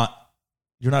 but you're not.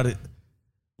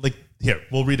 Like here.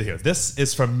 We'll read it here. This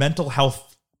is from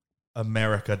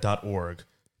mentalhealthamerica.org.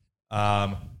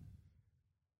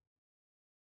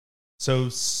 So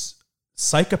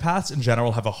psychopaths in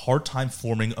general have a hard time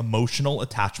forming emotional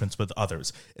attachments with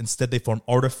others. Instead, they form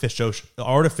artificial,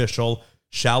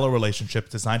 shallow relationships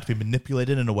designed to be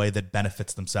manipulated in a way that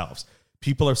benefits themselves.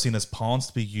 People are seen as pawns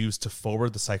to be used to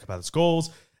forward the psychopath's goals,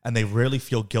 and they rarely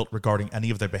feel guilt regarding any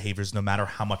of their behaviors, no matter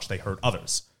how much they hurt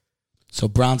others. So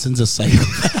Bronson's a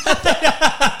psychopath.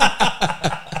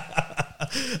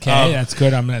 Okay, that's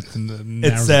good. I'm going to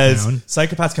It says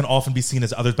psychopaths can often be seen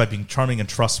as others by being charming and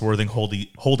trustworthy,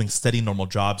 holding steady, normal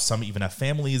jobs. Some even have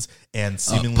families and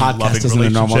seemingly loving Podcast isn't a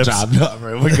normal relationships. job.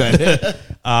 No, we're good.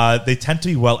 They tend to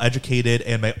be well educated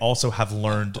and may also have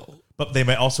learned, but they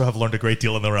may also have learned a great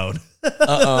deal on their own. When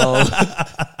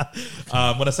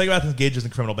a psychopath engages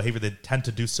in criminal behavior, they tend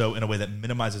to do so in a way that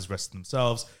minimizes risk to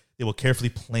themselves. They will carefully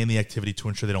plan the activity to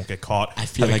ensure they don't get caught. I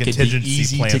feel having like it'd be contingency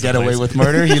easy plans to in get away place. with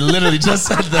murder. He literally just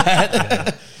said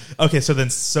that. Okay, so then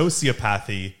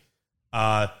sociopathy.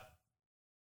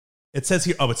 It says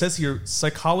here,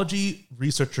 psychology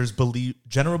researchers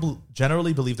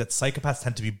generally believe that psychopaths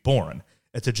tend to be born.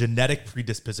 It's a genetic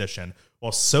predisposition,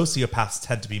 while sociopaths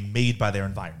tend to be made by their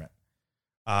environment.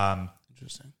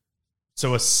 Interesting.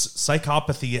 So a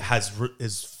psychopathy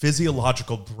is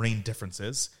physiological brain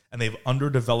differences, and they have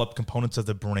underdeveloped components of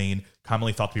the brain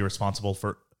commonly thought to be responsible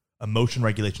for emotion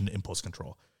regulation and impulse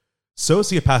control.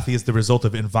 Sociopathy is the result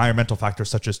of environmental factors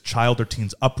such as child or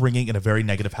teen's upbringing in a very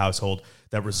negative household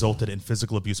that resulted in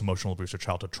physical abuse, emotional abuse, or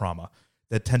childhood trauma.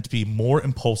 That tend to be more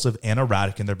impulsive and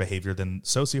erratic in their behavior than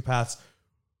sociopaths,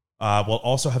 while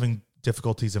also having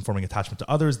difficulties in forming attachment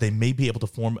to others. They may be able to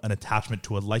form an attachment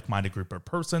to a like-minded group of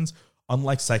persons.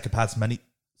 Unlike psychopaths, many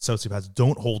sociopaths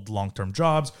don't hold long-term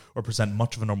jobs or present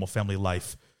much of a normal family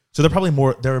life. So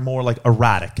they're more like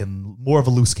erratic and more of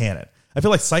a loose cannon. I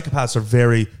feel like psychopaths are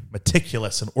very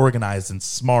meticulous and organized and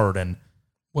smart, and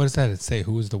What does that say?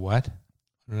 Who is the what?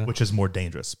 which is more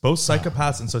dangerous. Both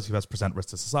psychopaths and sociopaths present risk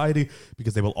to society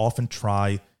because they will often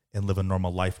try and live a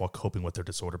normal life while coping with their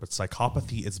disorder. But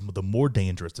psychopathy is the more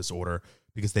dangerous disorder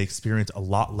because they experience a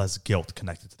lot less guilt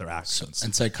connected to their actions.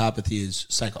 And psychopathy is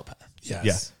psychopath. Yes.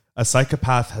 Yeah. A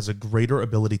psychopath has a greater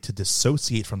ability to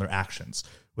dissociate from their actions.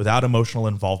 Without emotional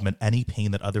involvement, any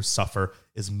pain that others suffer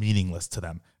is meaningless to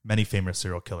them. Many famous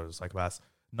serial killers are psychopaths.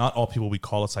 Not all people we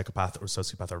call a psychopath or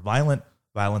sociopath are violent.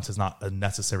 Violence is not a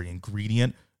necessary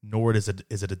ingredient, nor is it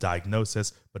a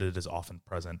diagnosis, but it is often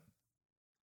present.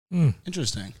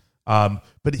 Interesting.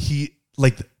 But he,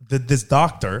 like, this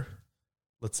doctor,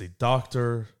 let's see,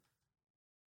 doctor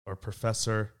or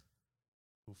professor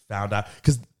who found out,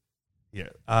 because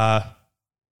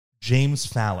James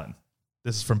Fallon,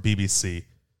 this is from BBC.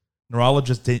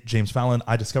 Neurologist James Fallon,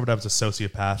 I discovered I was a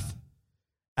sociopath.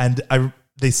 And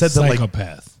they said that, like,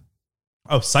 Psychopath.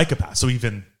 psychopath. So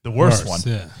even the worst one.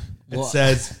 Yeah. It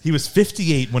says he was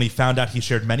 58 when he found out he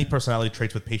shared many personality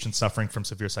traits with patients suffering from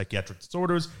severe psychiatric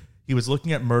disorders. He was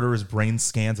looking at murderers' brain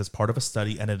scans as part of a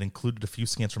study, and it included a few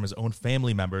scans from his own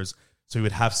family members, so he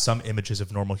would have some images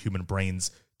of normal human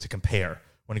brains to compare.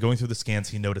 When going through the scans,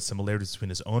 he noticed similarities between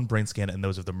his own brain scan and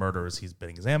those of the murderers he's been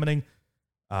examining.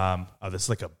 This is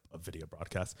like a video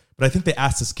broadcast. But I think they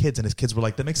asked his kids, and his kids were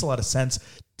like, that makes a lot of sense.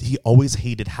 He always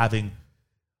hated having...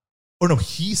 Or no,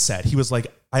 he said, he was like,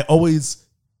 I always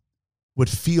would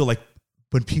feel like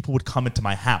when people would come into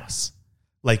my house,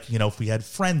 like, you know, if we had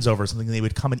friends over or something, and they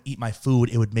would come and eat my food,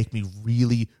 it would make me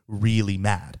really, really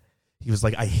mad. He was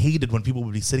like, I hated when people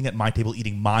would be sitting at my table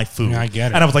eating my food. Yeah, I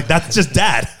get it. And I was like, that's just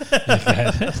dad.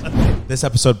 This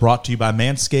episode brought to you by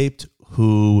Manscaped,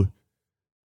 who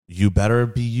you better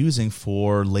be using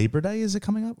for Labor Day. Is it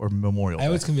coming up? Or Memorial Day?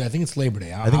 I think it's Labor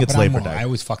Day. I think it's Labor Day. I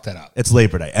always fuck that up. It's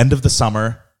Labor Day. End of the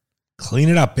summer. Clean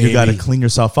it up, baby. You got to clean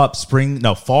yourself up.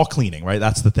 Fall cleaning, right?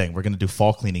 That's the thing. We're going to do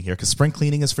fall cleaning here because spring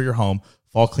cleaning is for your home.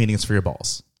 Fall cleaning is for your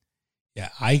balls. Yeah,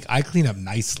 I clean up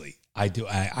nicely. I do.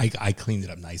 I cleaned it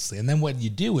up nicely. And then what you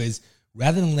do is,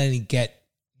 rather than letting it get,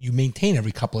 you maintain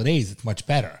every couple of days. It's much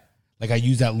better. Like I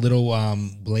use that little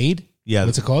blade. Yeah.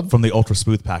 What's it called? From the Ultra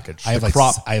Smooth package. I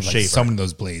have shaver. so many of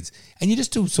those blades. And you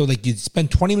just do, so like you spend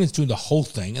 20 minutes doing the whole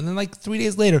thing. And then like 3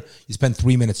 days later, you spend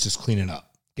 3 minutes just cleaning up.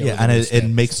 Yeah, and it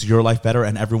makes your life better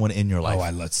and everyone in your life. Oh,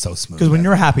 I love it so smooth. Because when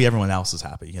you're happy, everyone else is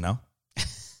happy, you know?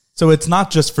 So it's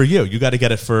not just for you. You got to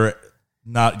get it for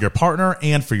not your partner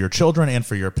and for your children and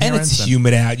for your parents. And it's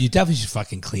humid out. You definitely should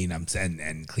fucking clean them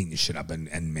and clean your shit up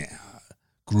and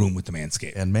groom with the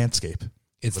Manscaped. And Manscaped.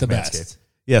 It's the best.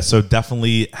 Yeah, so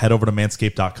definitely head over to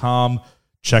manscaped.com.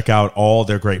 Check out all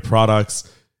their great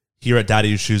products. Here at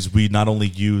Daddy Issues, we not only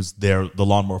use the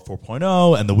Lawnmower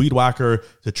 4.0 and the Weed Whacker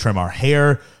to trim our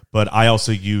hair, but I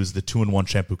also use the 2-in-1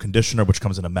 shampoo conditioner, which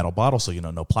comes in a metal bottle, so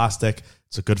no plastic.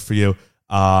 It's good for you.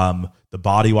 The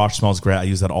body wash smells great. I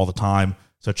use that all the time.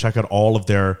 So check out all of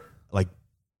their like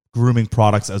grooming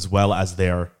products as well as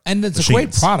their and it's machines. A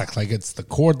great product. Like it's the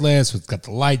cordless. It's got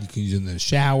the light. You can use it in the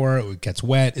shower. It gets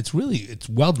wet. It's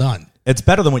well done. It's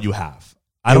better than what you have.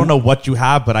 I don't know what you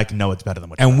have, but I can know it's better than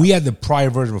what you have. And we had the prior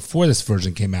version before this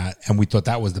version came out, and we thought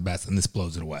that was the best, and this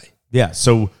blows it away. Yeah,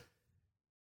 so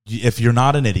if you're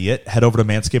not an idiot, head over to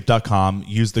manscaped.com,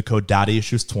 use the code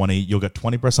DaddyIssues20. You'll get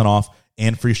 20% off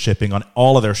and free shipping on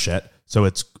all of their shit. So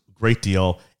it's a great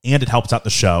deal, and it helps out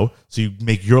the show. So you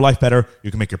make your life better,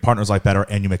 you can make your partner's life better,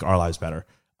 and you make our lives better.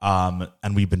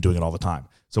 And we've been doing it all the time.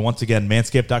 So once again,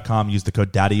 manscaped.com, use the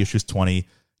code DaddyIssues20.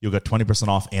 You'll get 20%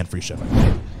 off and free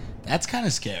shipping. That's kind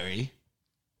of scary.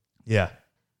 Yeah.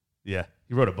 Yeah.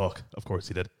 He wrote a book. Of course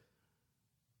he did.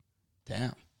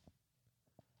 Damn.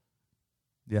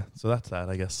 Yeah. So that's that,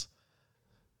 I guess.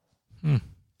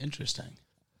 Interesting.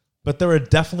 But there are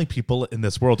definitely people in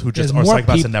this world who just are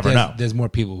psychopaths and never know. There's more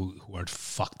people who are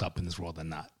fucked up in this world than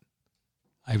not.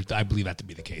 I believe that to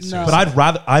be the case. No. But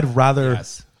I'd rather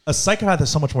Yes. a psychopath is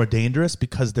so much more dangerous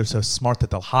because they're so smart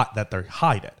that they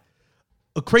hide it.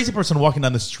 A crazy person walking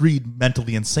down the street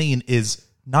mentally insane is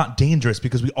not dangerous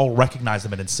because we all recognize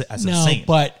them as insane.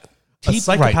 But a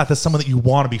psychopath is someone that you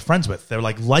want to be friends with. They're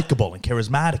like likable and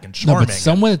charismatic and charming. No, but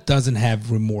someone that doesn't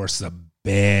have remorse is a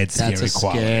bad, scary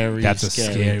quality. That's a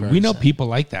scary. We know people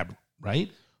like that, right?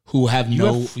 Who have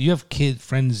You have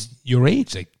friends your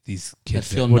age, like these that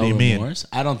kids. feel What no do you mean? remorse?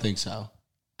 I don't think so.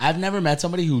 I've never met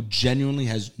somebody who genuinely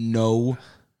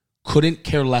couldn't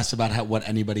care less about what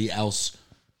anybody else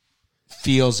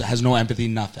feels, has no empathy,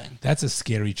 nothing. That's a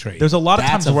scary trait. There's a lot of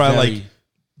That's times where I very- like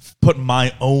put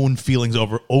my own feelings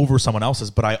over someone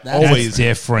else's, but I That's always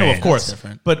different. No, of course, That's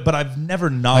different. but I've never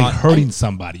like hurting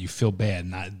somebody, you feel bad.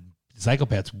 Not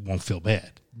psychopaths won't feel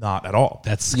bad. not at all.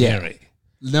 That's scary.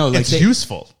 No, like It's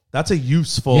useful. That's a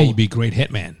useful. Yeah, you'd be a great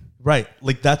hitman. Right.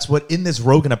 Like that's what in this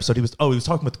Rogan episode he was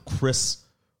talking with Chris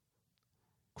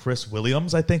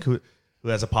Williams, I think, who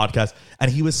has a podcast,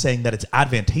 and he was saying that it's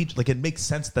advantageous, like it makes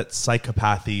sense that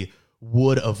psychopathy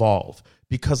would evolve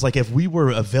because like if we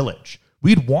were a village,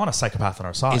 we'd want a psychopath on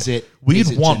our side.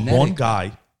 We'd want genetic? one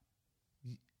guy.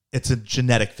 It's a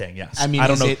genetic thing, yes. I mean, I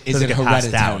don't know. Is Does it get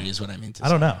passed down? hereditary is what I mean to say. I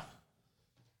don't know.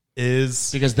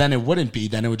 Because then it wouldn't be.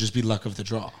 Then it would just be luck of the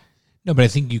draw. No, but I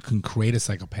think you can create a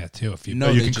psychopath too if you. No,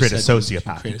 you they can just create a said you sociopath.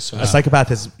 can create a A sociopath.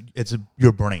 psychopath it's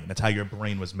your brain. That's how your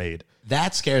brain was made.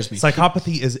 That scares me.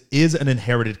 Psychopathy is an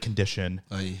inherited condition.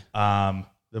 Oy.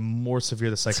 The more severe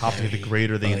the psychopathy, the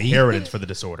greater the inheritance for the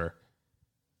disorder.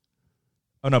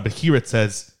 Oh no, but here it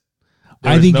says.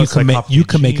 I think you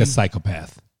can make a gene.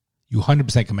 psychopath. You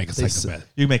 100% can make a psychopath.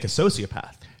 You make a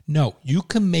sociopath. No, you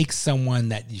can make someone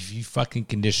that if you fucking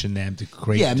condition them to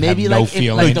create, Yeah, to maybe have no like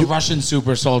feeling. like the Russian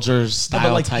super soldiers No, style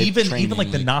but like type even training,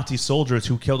 like the Nazi soldiers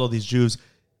who killed all these Jews,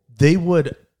 they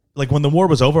would like when the war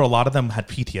was over. A lot of them had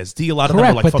PTSD. A lot of them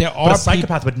were like, Correct, but there are a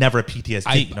psychopath would never have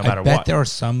PTSD, no matter I bet what. there are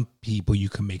some people you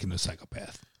can make into a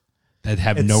psychopath that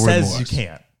have It no says remorse. you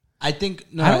can't. I think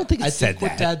no, I don't think it I said what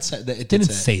that. Dad said that It didn't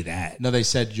say that. No, they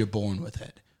said you're born with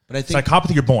it. But I think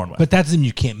Psychopathy you're born with. But that doesn't mean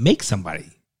you can't make somebody.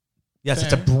 Yes,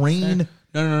 it's a brain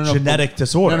no, genetic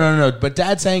disorder. No. But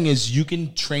Dad's saying is you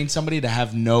can train somebody to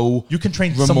have no. You can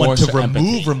train remorse someone to or remove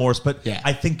empathy. remorse, but Yeah.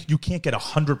 I think you can't get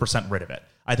 100% rid of it.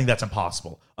 I think that's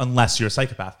impossible unless you're a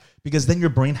psychopath because then your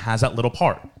brain has that little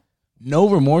part. No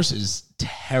remorse is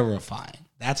terrifying.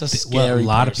 That's a scary. a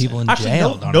lot of person. people in Actually,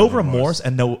 jail no, don't no have remorse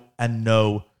and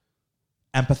no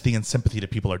empathy and sympathy to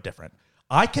people are different.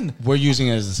 I can, We're using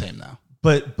it as the same now.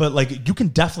 but like you can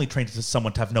definitely train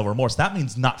someone to have no remorse. That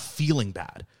means not feeling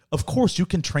bad. of course you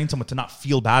can train someone to not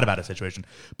feel bad about a situation,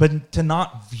 but to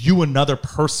not view another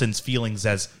person's feelings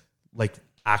as like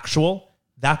actual,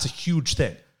 that's a huge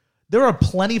thing. There are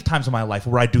plenty of times in my life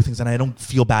where I do things and I don't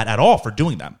feel bad at all for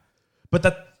doing them. But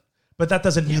that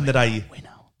doesn't mean that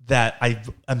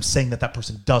I'm saying that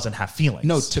person doesn't have feelings.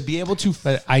 No, to be able to,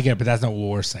 But I get it, but that's not what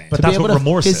we're saying. But to that's be what able to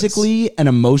remorse is. physically and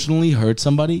emotionally hurt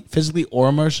somebody, physically or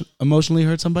emotionally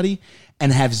hurt somebody,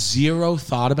 and have zero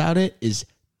thought about it is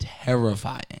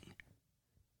terrifying.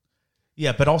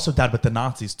 Yeah, but also, Dad, with the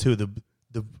Nazis too, the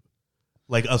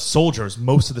like soldiers,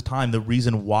 most of the time, the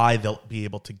reason why they'll be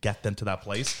able to get them to that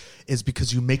place is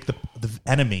because you make the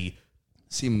enemy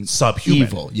Seem subhuman.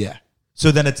 evil, yeah.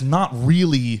 So then it's not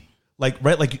really like,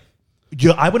 right? Like,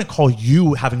 I wouldn't call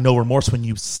you having no remorse when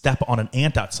you step on an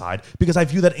ant outside, because I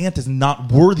view that ant as not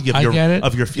worthy of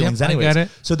your feelings Yep, anyways. I get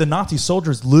it. So the Nazi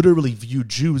soldiers literally view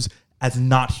Jews as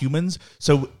not humans.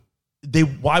 So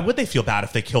why would they feel bad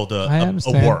if they killed a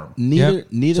worm? Neither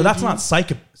So that's of you- not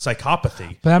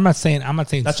psychopathy. But I'm not saying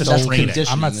That's just That's training. conditioning.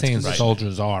 I'm not That's saying conditioning.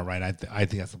 soldiers are right. I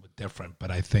think that's a bit different.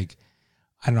 But I think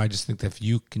I don't know. I just think that if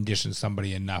you condition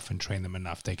somebody enough and train them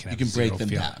enough, they can have can break zero them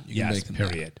feeling. down. You can Yes, break them down.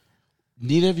 period.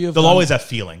 Neither of you have They'll gone- always have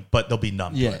feeling, but they'll be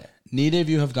numb. to Yeah. it. Neither of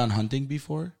you have gone hunting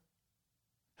before.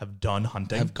 Have done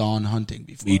hunting. Have gone hunting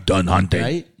before. We done hunting.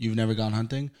 Right? You've never gone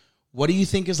hunting. What do you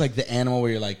think is like the animal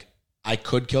where you're like, I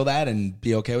could kill that and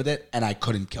be okay with it, and I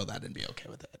couldn't kill that and be okay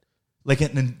with it? Like,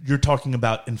 and you're talking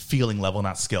about in feeling level,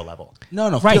 not skill level. No,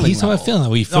 Right. feeling He's talking level. about feeling.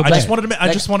 We No, feel I bad. just wanted to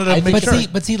make But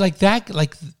sure. see, like that,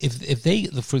 like if they,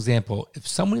 for example, if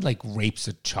somebody like rapes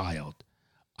a child,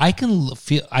 I can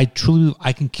feel, I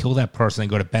can kill that person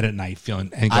and go to bed at night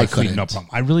feeling and go I to sleep, no couldn't. problem.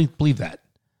 I really believe that.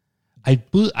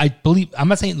 I believe. I'm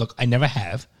not saying. Look, I never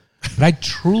have, but I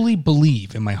truly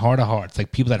believe in my heart of hearts,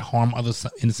 like people that harm other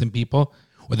innocent people,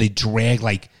 or they drag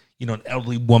like an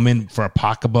elderly woman for a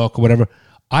pocketbook or whatever.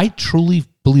 I truly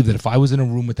believe that if I was in a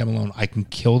room with them alone, I can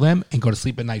kill them and go to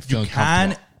sleep at night You feeling can,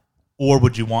 comfortable. or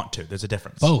would you want to? There's a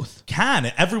difference. Both.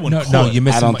 Can. Everyone could. No, you're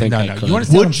missing. I don't think no, I no. could. You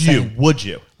understand what I'm Would you? saying? Would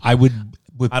you? I would.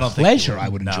 With I don't pleasure, think I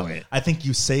would no. enjoy it. I think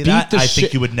you say Beat that. the I think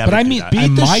shit- you would never But I do mean, that. beat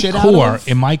in the my shit out core, of-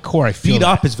 in my core, I feel Beat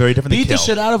up is very different than Beat the kill.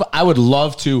 shit out of. I would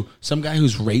love to. Some guy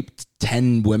who's raped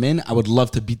 10 women. I would love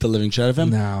to beat the living shit out of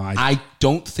him. No, I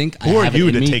don't think. Who I are have you it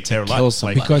in to me take their kill life?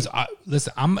 somebody. because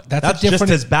listen, that's That's a different,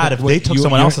 just as bad if what they took you-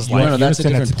 someone you- else's you- life. No, that's a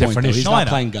different point, though. He's issue. No, I not know.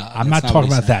 playing God. I'm That's not talking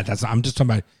what about he's that. I'm just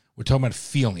talking about. We're talking about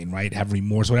feeling, right? Have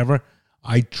remorse, whatever.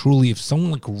 I truly, if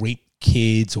someone like raped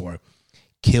kids or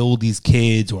killed these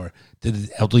kids or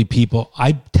did elderly people,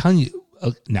 I'm telling you.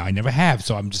 Now I never have,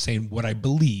 so I'm just saying what I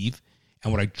believe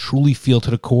and what I truly feel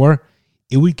to the core.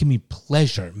 It would give me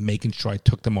pleasure making sure I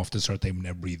took them off this earth they were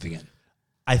never breathing in.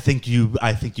 I think you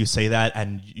say that,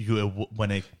 and you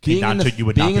when it came Being down in the- to it, you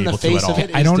would not being be in the able to face at of all.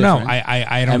 it I don't know. different.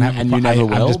 I don't And- have. and a you pro- never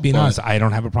I'm will, just being but- honest. I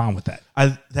don't have a problem with that.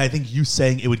 I think you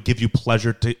saying it would give you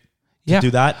pleasure to Yeah.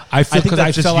 do that. I feel- think 'cause that's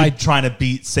I just feel you like- trying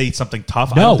to say something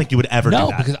tough. I don't think you would ever do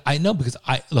that. because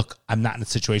I look. I'm not in a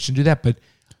situation to do that, but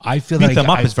I feel Beat that them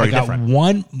I, up I, is very I got different.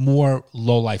 one more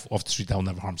low life off the street that will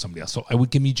never harm somebody else. So it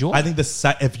would give me joy. I think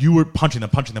if you were punching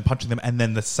them, and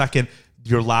then the second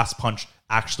your last punch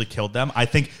actually killed them, I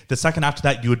think the second after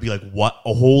that you would be like, "What?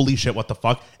 Oh, holy shit! What the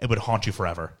fuck?" It would haunt you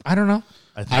forever. I don't know.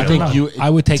 I don't think know. you. I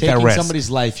would take that taking risk. Somebody's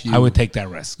life. I would take that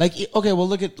risk. Like, okay, well,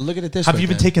 look at it this Have way. you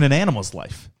even then. taken an animal's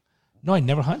life? No, I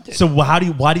never hunted. So why do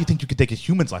you think you could take a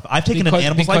human's life? I've taken Because- an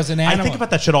animal's because life. an I animal- think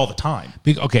about that shit all the time.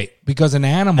 Because an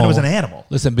animal. And it was an animal.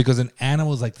 Listen, because an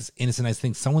animal is like this innocent nice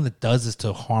thing. Someone that does this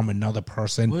to harm another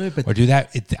person Wait, but- or do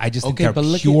that, I just think Okay, they're but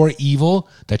look pure evil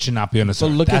that should not be on the So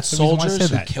earth. look That's at the reason why I soldiers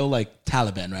say who that. kill like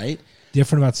Taliban, right?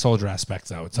 Different about soldier aspects,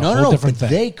 though. It's a No, whole no, different but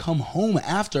thing. they come home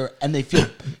after and they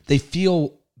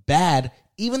feel bad,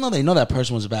 even though they know that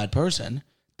person was a bad person.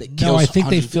 They No, kill I think they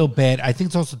hundreds of feel bad. I think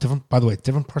it's also different, by the way,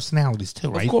 different personalities too,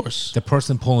 right? course. The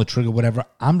person pulling the trigger, whatever.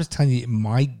 I'm just telling you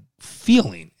my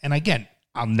feeling. And again,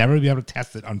 I'll never be able to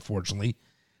test it, unfortunately.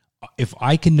 If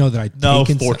I can know that I No,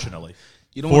 taken fortunately.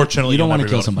 You don't wanna- Fortunately, you don't you'll wanna never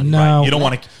kill go to- somebody. No. Right. You don't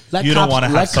want to. Let You don't cops- want to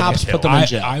have let someone cops killed. put them in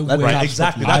jail. I Let wish- Right, cops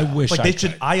exactly. put them in I That- wish like I they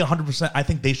should. could. I 100%. I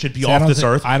think they should be See, I off don't this think-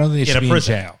 earth. I don't think they in should a be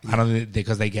prison. in jail. I don't think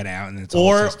because they get out and it's a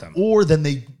whole system. Or then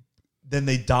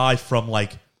they die from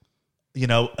like,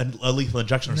 a lethal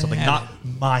injection or something. Man. Not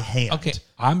my hand. Okay,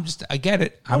 I get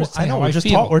it. I'm No, just saying I know, how we're I just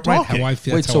feel. we're Right, talking. how I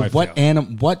feel. Wait, that's so how I what feel.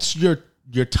 animal? What's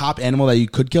your top animal that you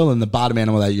could kill and the bottom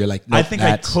animal that you're like? Nope, I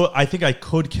think I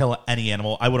could kill any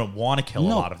animal. I wouldn't want to kill a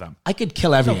lot of them. I could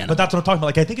kill every animal. But that's what I'm talking about.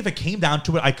 Like I think if it came down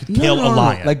to it, I could No, kill no, a no,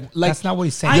 lion. Like That's not what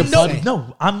he's saying. I You're know. saying-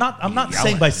 No, I'm not. I'm not You're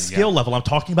saying by yelling, skill level. I'm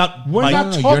talking about. We're my-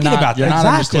 not you're talking not, about You're that. not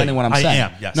Exactly. understanding what I'm I saying.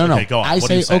 am, yes. No, Okay, go on. I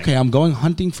What are you say, saying? okay, I'm going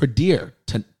hunting for deer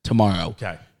tomorrow.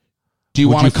 Okay. Do you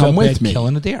Would want to feel come with bad me?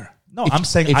 killing a deer? No, I'm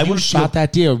saying If I you would shot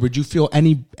that deer, would you feel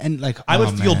any like? I would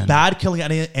oh, feel man. bad killing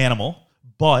any animal,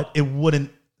 but it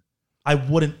wouldn't. I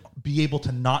wouldn't be able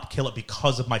to not kill it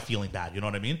because of my feeling bad. You know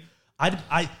what I mean?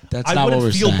 That's I not what we're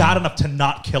wouldn't feel saying. bad enough to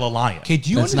not kill a lion. Okay, do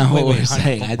you That's understand? not what wait, we're honey,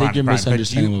 saying. I think Brian, you're Brian,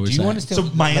 misunderstanding but what we're do you saying. understand?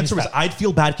 So my let me answer is stop. I'd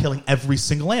feel bad killing every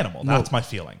single animal. That's my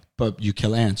feeling. But you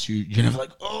kill ants. You're never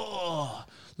like, oh.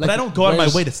 But I don't go out of my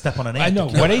way to step on an ant. I know.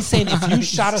 to kill What it. he's saying, if you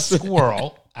shot a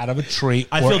squirrel out of a tree,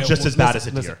 I feel just as bad as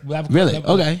a deer. Really?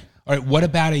 Okay. All right. What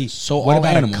about a So what all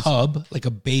about animals. a cub, like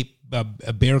a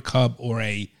bear cub, or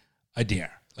a deer?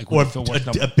 Like Or would you feel worse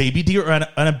a baby deer and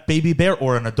a baby bear,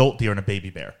 or an adult deer and a baby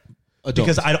bear. Adult.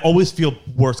 Because I'd always feel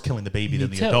worse killing the baby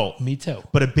than the adult. Me too.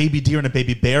 But a baby deer and a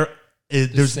baby bear,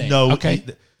 there's same. no Okay.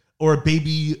 Or a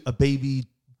baby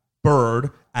bird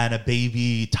and a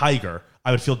baby tiger.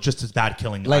 I would feel just as bad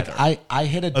killing Like either. I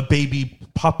hit a baby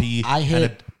puppy. I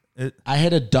hit and I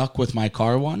hit a duck with my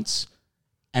car once,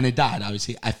 and it died.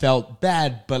 Obviously, I felt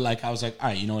bad, but like I was like, all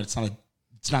right, you know what?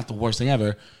 It's not the worst thing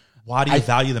ever. why do you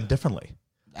value them differently?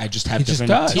 I just have He just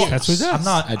different. does. tiers. That's what he does. I'm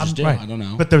not. I just do. right. I don't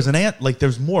know. But there's an ant. Like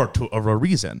there's more to of a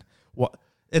reason. What?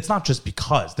 It's not just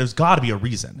because. There's got to be a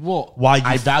reason. Well, why you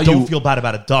I value- don't feel bad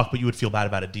about a duck, but you would feel bad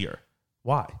about a deer.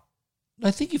 Why? I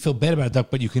think you feel bad about a duck,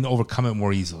 but you can overcome it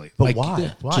more easily. But Like,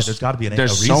 why? Why? just- There's got to be a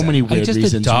there's reason. so many Like weird just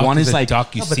reasons. a duck. One is a like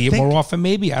duck. You No, but see it think- more often.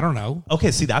 Maybe I don't know.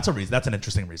 Okay, see, that's a reason. That's an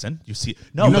interesting reason. You see,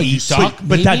 no, You but eat duck,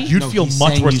 but that maybe? you'd No, feel he's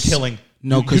much saying worse you see- killing.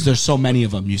 no, because there's so many of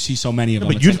them. You see so many of them.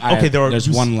 But It's you'd, like, all right, there's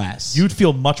you- one less. You'd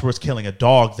feel much worse killing a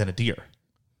dog than a deer.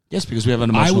 Yes, because we have an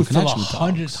I emotional would feel connection with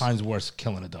 100 dogs. times worse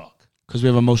killing a dog. Because we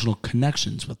have emotional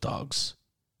connections with dogs.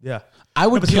 Yeah, I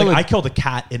would No, but see, kill like, a- I killed a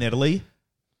cat in Italy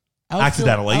I would feel-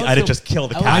 accidentally. would I didn't feel- just kill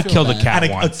the I would cat. I feel killed a bad. cat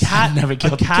And once. a cat, Never a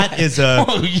killed a cat cat. is a.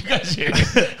 Whoa, you guys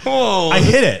are. Whoa. I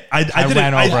hit it. I didn't.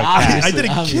 ran over a cat. I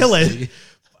didn't kill Obviously. it.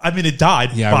 I mean, it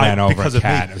died. Yeah, I ran over because a of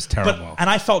cat. me. It was terrible. And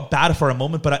I felt bad for a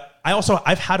moment. But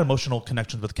I've had emotional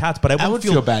connections with cats. But I wouldn't would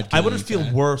feel bad I wouldn't killing a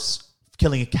feel cat. worse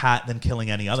killing a cat than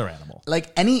killing any other animal.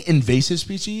 Like any invasive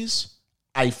species,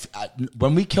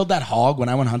 when we killed that hog, when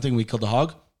I went hunting, we killed the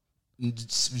hog.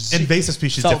 Invasive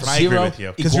species is felt different. I agree zero. with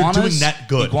you because you're doing that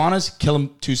good. Iguanas, kill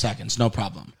them 2 seconds, no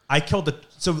problem. I killed the.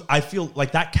 So I feel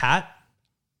like that cat.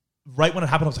 Right when it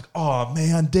happened, I was like, "Oh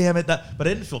man, damn it!" But I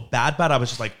didn't feel bad. I was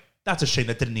just like, "That's a shame.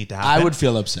 That didn't need to happen." I would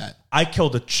feel upset. I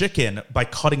killed a chicken by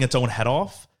cutting its own head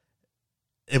off.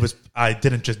 I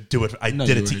didn't just do it. I No,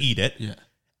 did you it to were- eat it. Yeah.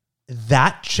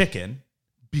 That chicken,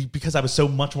 because I was so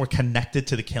much more connected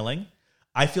to the killing,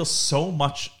 I feel so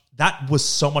much. That was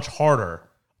so much harder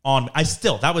on.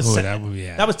 That was Ooh, that would be-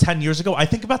 yeah. that was 10 years ago. I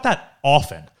think about that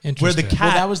often. Where the Interesting. cat,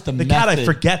 Well, that was the cat. I method.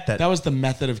 forget that. That was the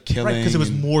method of killing. right because it was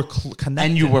and- more connected.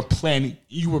 And you were planning.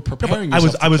 You were No, but preparing. I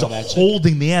was yourself to kill that chicken.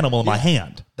 holding the animal in my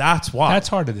hand. That's why. That's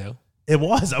hard to do. It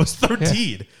was. I was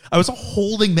 13. I was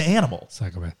holding the animal.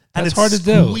 Psychopath. And That's it's hard to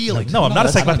do. squealing. No, I'm not a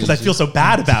that's psychopath not because I easy. feel so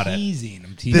bad about it. Teasing. I'm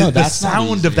The, teasing. No, the that's not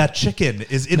sound easy. of that chicken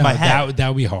is in No, my head. that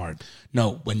would be hard.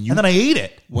 No, when you And then I ate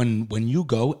it. when you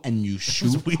go and you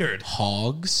shoot weird.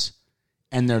 hogs,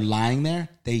 and they're lying there,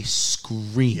 they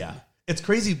scream. Yeah. It's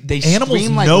crazy. They Animals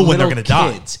scream like know when they're little going to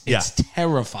die. kids. Yeah. It's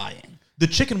terrifying. The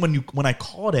chicken when I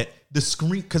caught it, the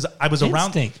scream because I was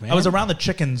Instinct, around man. I was around the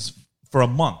chickens for a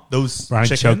month. Those Brian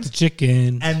choked chickens the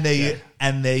chicken. and they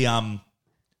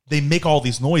make all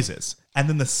these noises. And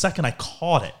then the second I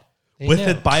caught it with knew.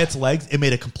 it by its legs, it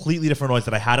made a completely different noise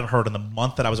that I hadn't heard in the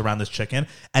month that I was around this chicken,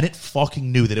 and it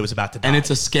fucking knew that it was about to die. And it's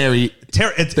a scary.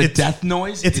 it's The death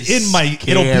noise. It's is in my.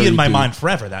 It'll be scary, in my dude. mind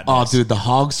forever. That. Oh, noise. dude, the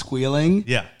hog squealing.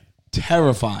 Yeah.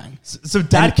 Terrifying. So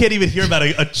dad can't even hear about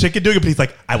a chicken doing it, but he's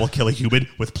like, "I will kill a human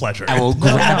with pleasure. I will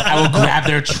grab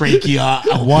their trachea. I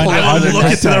will One pull it I out of will their look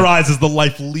neck. into their eyes as the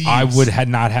life leaves." I would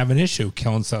not have an issue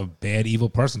killing some bad, evil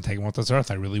person, taking off this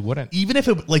earth. I really wouldn't. even if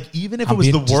it I'm was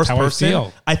the being- just worst how I person.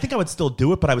 feel. I think I would still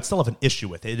do it, but I would still have an issue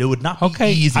with it. It would not be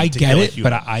Okay, easy. I to get kill a it,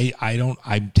 human. but I don't.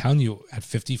 I'm telling you, at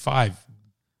 55,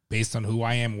 based on who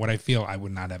I am, what I feel, I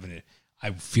would not have an.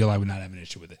 I feel I would not have an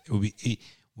issue with it. It would be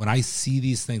when I see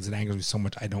these things, it angers me so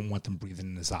much. I don't want them breathing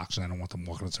in this oxygen. I don't want them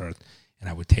walking this earth, and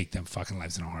I would take them fucking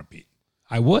lives in a heartbeat.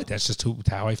 I would. That's just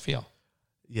how I feel.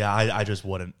 Yeah, I just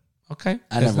wouldn't. Okay,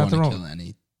 I there's never want nothing to wrong. kill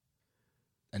any.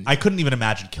 I couldn't even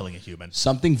imagine killing a human.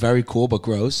 Something very cool but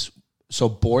gross. So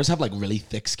boars have like really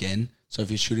thick skin. So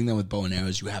if you're shooting them with bow and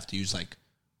arrows, you have to use like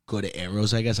good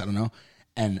arrows, I guess. I don't know.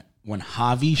 And when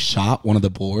Javi shot one of the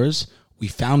boars, we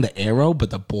found the arrow, but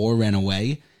the boar ran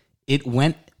away. It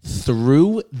went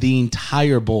through the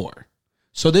entire boar.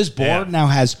 So this boar Yeah. now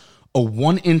has a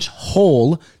 1-inch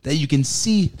hole that you can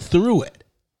see through it.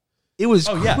 It was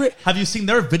Oh yeah. Have you seen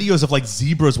there are videos of like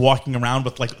zebras walking around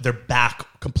with like their back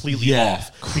completely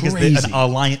off because crazy. a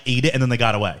lion ate it and then they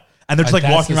got away, and they're just like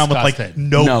That's walking around with like disgusting.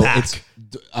 no back. it's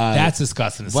That's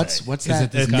disgusting. To what's say. what's Is that?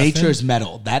 it disgusting? Nature's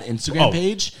Metal. That Instagram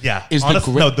page, Yeah, is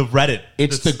honestly, the Reddit.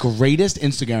 It's the greatest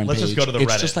Instagram Let's page. just go to the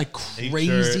It's Reddit. just like Nature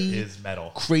crazy, is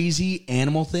metal. crazy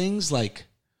animal things, like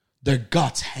their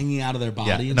guts hanging out of their body.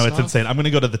 Yeah, and no, stuff. it's insane. I'm going to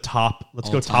go to the top. Let's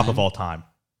All go top time? of all time.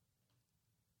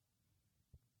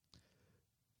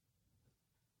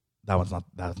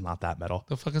 That's not that metal.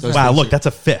 The fuck is Those that? Wow, things look, are- that's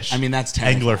a fish. I mean, that's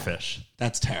terrifying. anglerfish.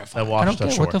 That's That terrifying. washed I don't get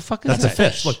ashore. what the fuck is that's that? a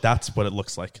fish. Look, that's what it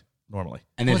looks like normally.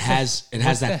 And it What's has that? it has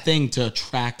What's that that? thing to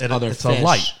attract It's other a fish.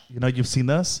 light. You know, you've seen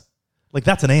this. Like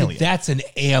that's an alien. That's an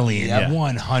alien. Yeah.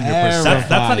 100%. That's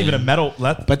not even a metal.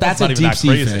 But that's a not even deep that sea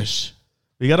crazy. fish.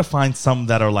 We got to find some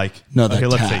that are like No, they're okay.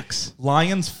 Let's tax. see.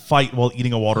 Lions fight while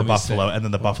eating a water Let me buffalo, see. and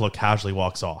then the buffalo casually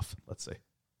walks off. Let's see.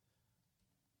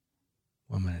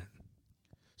 1 minute.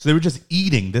 So they were just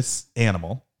eating this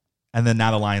animal, and then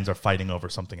now the lions are fighting over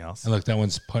something else. And look, that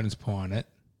one's putting his paw on it.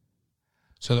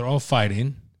 So they're all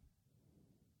fighting.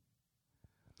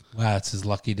 Wow, it's his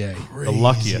lucky day. The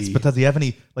luckiest. But does he have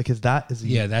any? Like, is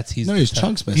he? Yeah, that's he's. No, his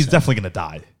chunks missing. He's definitely gonna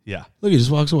die. Yeah. Look, he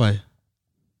just walks away.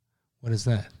 What is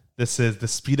that? This is the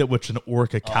speed at which an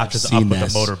orca catches seen up with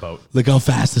this. a motorboat. Look how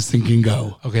fast this thing can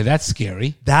go. Okay, that's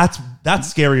scary. That's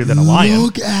scarier than a lion.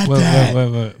 Look at Wait, that.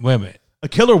 wait a minute. A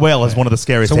killer whale is one of the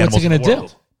scariest So what's animals he gonna in the do?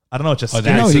 world. I don't know. It just Oh, scares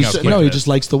that's- No, me he how just, quick no, it he is. just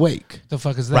likes the wake. What the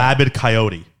fuck is that? Rabid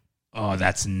coyote. Oh,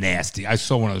 that's nasty. I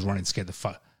saw one I was running, scared the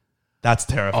fuck. That's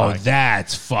Oh, terrifying.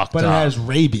 that's fucked But it up. has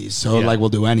rabies, so Yeah. like we'll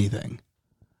do anything.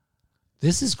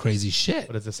 This is crazy shit.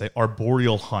 What does this say?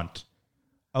 Arboreal hunt.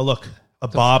 Oh, look, a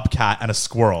bobcat and a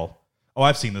squirrel. Oh,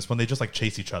 I've seen this when they just like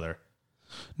chase each other.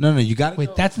 No, you got to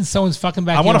Wait, that's in someone's fucking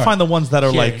backyard. I want to find the ones that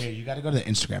are like, you got to go to the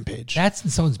Instagram page. That's in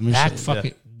someone's me back show you.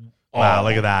 fucking. wow,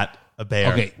 look at that, a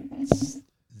bear. Okay,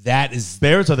 that is.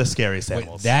 Bears are the scariest Wait,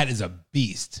 animals. that is a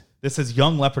beast. This is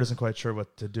young leopard isn't quite sure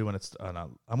what to do when it's.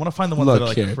 No. I want to find the ones that are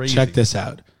Look like here, crazy. check this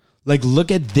out. Like, look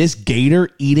at this gator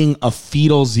eating a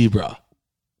fetal zebra.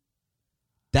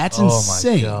 That's Oh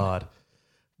insane. my god!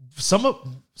 Some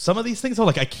of these things are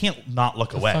like I can't not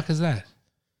look The away. fuck is that?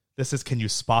 This is can you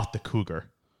spot the cougar?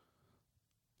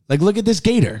 Like, look at this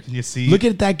gator. Can you see? Look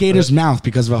at that gator's mouth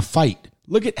because of a fight.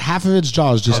 Look at half of its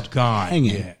jaws just Gone.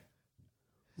 hanging. Yeah.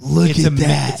 Look It's at ama-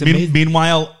 that. it's amazing.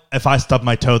 Meanwhile, if I stub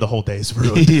my toe, the whole day is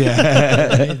ruined.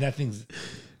 yeah. That thing's.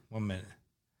 1 minute.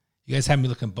 You guys have me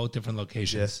looking both different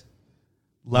locations.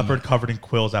 Leopard covered in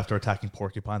quills after attacking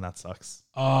porcupine. That sucks.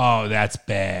 Oh, that's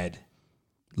bad.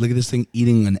 Look at this thing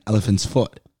eating an elephant's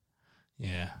foot.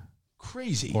 Yeah.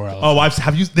 Crazy. Or else. Oh,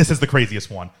 have you? This is the craziest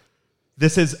one.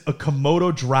 This is a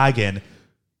Komodo dragon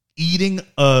eating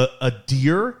a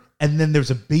deer, and then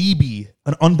there's a baby,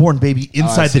 an unborn baby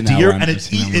inside the seen that deer, one. and I've it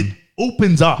seen that it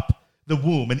opens up the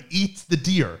womb and eats the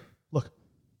deer.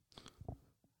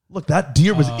 Look, that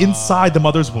deer was inside the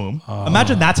mother's womb.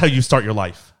 Imagine that's how you start your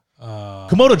life.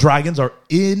 Komodo dragons are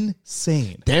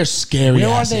insane. They're scary. Where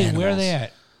are ass they? Animals. Where are they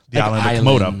at? The Like island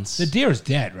of Komodo. islands. The deer is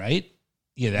dead, right?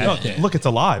 Yeah, that's No, dead. look, it's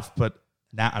alive, but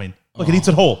now I mean, look, it eats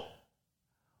it whole.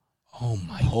 Oh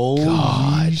my Holy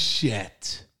god!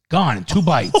 shit. Gone in 2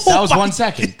 bites. That was my 1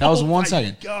 second. That was God. 1 Oh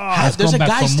second. my God. It's There's a going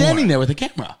back guy for standing more. there with a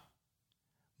camera.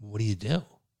 What do you do?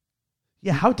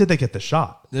 Yeah, how did they get the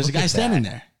shot? There's Look a guy at standing that.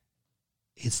 there.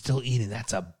 It's still eating.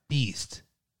 That's a beast.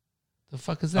 The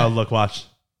fuck is that? Oh, look, watch.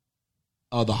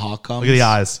 Oh, the hawk comes. Look at the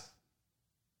eyes.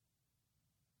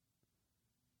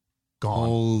 Gone.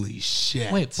 Holy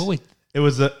shit. Wait. It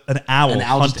was an owl, An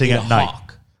owl just hunting ate at a night.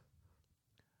 hawk.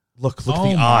 Look Oh at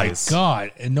the my eyes.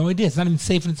 god! And no idea. It's not even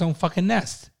safe in its own fucking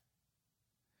nest.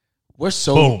 We're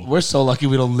so Boom. lucky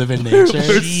we don't live in nature.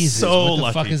 We're Jesus, so what the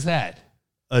lucky. fuck is that?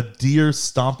 A deer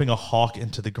stomping a hawk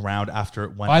into the ground after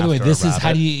it went. By the way, after a this is how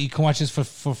rabbit. you can watch this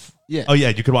for Yeah. Oh yeah,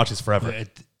 you could watch this forever.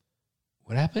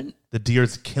 what happened? The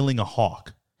deer's killing a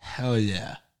hawk Hell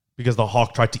yeah. because the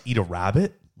hawk tried to eat a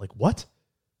rabbit. Like what?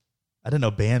 I didn't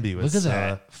know Bambi was. Look at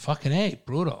that. Fucking A,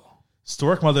 brutal.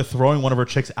 Stork mother throwing one of her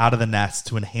chicks out of the nest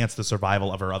to enhance the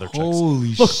survival of her other chicks.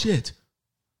 Holy Look. shit.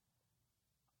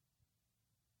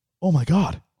 Oh my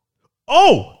god.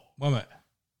 Oh, 1 minute.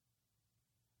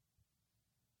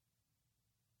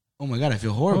 Oh my god, I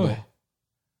feel horrible. Wait.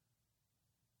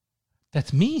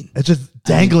 That's mean. it's just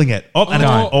dangling it. Oh, and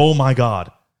Oh. oh my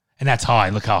god. And that's high.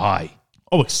 Look how high.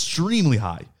 Oh, extremely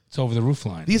high. It's over the roof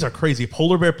line. These are crazy.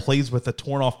 Polar bear plays with the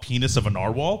torn off penis of a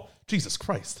narwhal. Jesus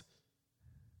Christ.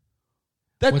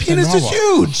 That What's a penis is narwhal?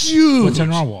 huge. Huge. What's a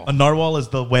narwhal? A narwhal is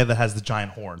the whale that has the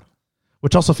giant horn,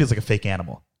 which also feels like a fake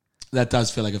animal. That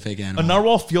does feel like a fake A animal.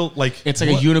 narwhal feel like It's like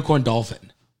a unicorn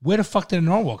dolphin. Where the fuck did a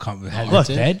narwhal come? Had Look.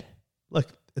 it dead? Look,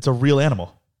 it's a real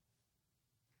animal.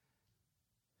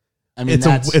 I mean,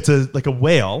 It's a like a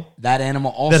whale that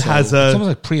animal also that has It's a. almost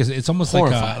like Prius. It's almost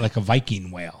Horrifying. like a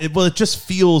Viking whale. It just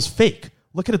feels fake.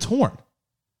 Look at its horn.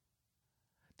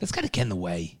 That's got to get in the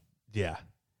way. Yeah,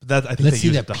 but that I think Let's they see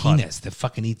use that it to hunt. penis. The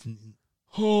fucking eats.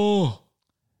 Oh,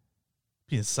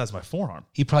 Penis the size of my forearm.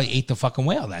 He probably ate the fucking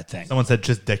whale. That thing. Someone said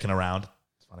just dicking around.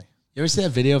 It's funny. you ever see that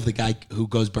video of the guy who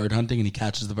goes bird hunting and he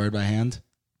catches the bird by hand?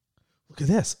 Look at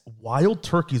this. Wild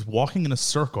turkeys walking in a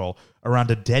circle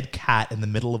around a dead cat in the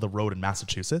middle of the road in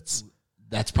Massachusetts.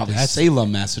 That's probably That's-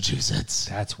 Salem, Massachusetts.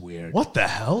 That's weird. What the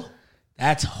hell?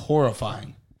 That's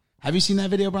horrifying. Have you seen that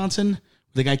video, Bronson?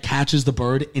 The guy catches the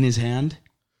bird in his hand.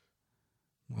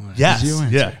 Yes. your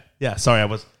answer? Yeah. Yeah. Sorry, I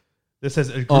was. This says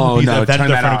a group Oh, of bees no, avenged turn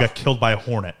their that friend who off. got killed by a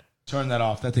hornet. Turn that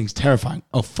off. That thing's terrifying.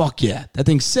 Oh, fuck yeah. That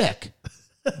thing's sick.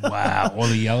 Wow. All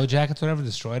the yellow jackets, whatever,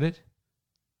 destroyed it.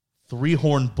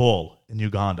 3-horned bull in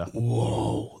Uganda.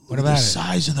 Whoa. Look What at about the it?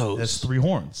 size of It has those. 3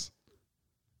 horns.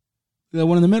 Look at that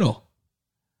one in the middle.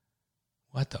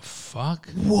 What the fuck?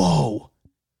 Whoa.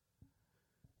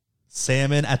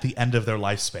 Salmon at the end of their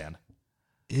lifespan.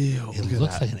 Ew. It at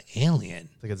looks that. like an alien.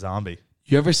 It's like a zombie.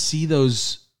 You ever see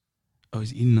those? Oh,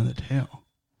 he's eating another tail.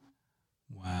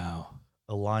 Wow.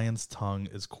 A lion's tongue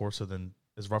is rougher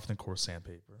than coarse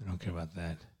sandpaper. I don't care about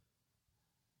that.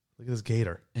 Look at this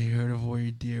gator. Have you heard of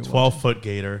warrior deer? 12-foot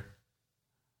gator.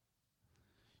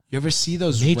 You ever see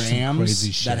those Made some rams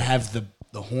crazy shit. that have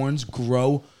the horns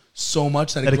grow so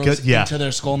much that That it it grows goes- yeah. into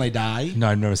their skull and they die? No,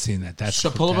 I've never seen that. That's So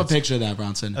pull up a that's- picture of that,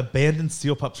 Bronson. Abandoned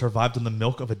steel pup survived on the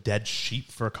milk of a dead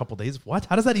sheep for a couple days. What?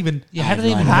 How does that even Yeah, how do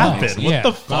they I have even no know? idea. happen? Yeah. What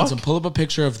the fuck? Bronson, pull up a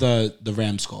picture of the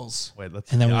ram skulls. Wait,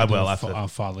 let's. And then I we'll will. do After a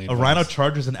follow. a rhino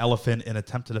charges an elephant in an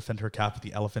attempt to defend her calf, but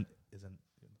the elephant isn't.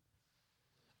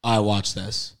 I watched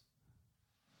this.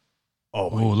 Oh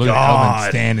my Oh, look at Elvin god!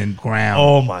 standing ground.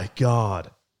 Oh my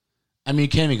god! I mean, you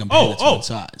can't even compare Oh, it to oh. its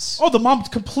size. Oh, the mom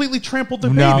completely trampled the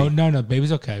no, baby. no,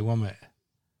 baby's okay. 1 minute.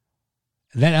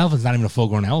 And that elephant's not even a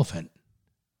full-grown elephant.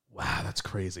 Wow, that's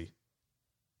crazy.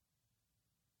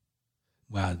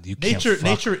 Wow, you can't Nature, fuck.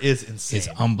 nature is insane. It's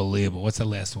unbelievable. What's the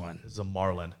last one? This is a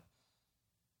marlin.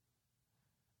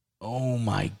 Oh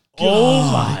my god.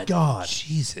 Oh my god!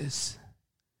 Jesus.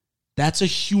 That's a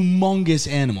humongous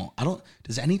animal.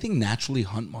 Does anything naturally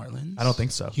hunt marlins? I don't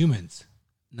think so. Humans.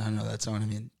 No, that's not what I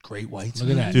mean. Great whites.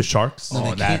 Look at that. Do sharks? No, Oh,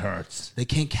 they that can't- hurts. They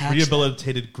can't catch that.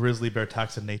 Rehabilitated grizzly bear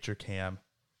attacks a nature cam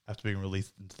after being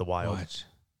released into the wild. Watch.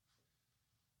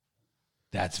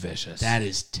 That's vicious. That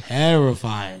is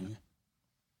terrifying.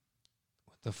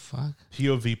 What the fuck?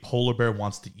 POV polar bear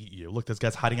wants to eat you. Look, this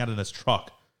guy's hiding out in his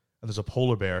truck, and there's a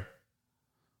polar bear.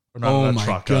 Or not Oh in a my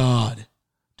truck. god.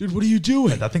 Dude, what are you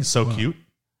doing? That thing's so cute.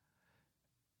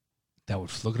 That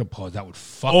would look at a pause. That would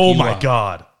fuck. Oh you my up.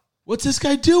 god! What's this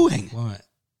guy doing? What?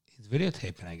 He's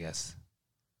videotaping, I guess.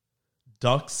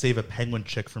 Ducks save a penguin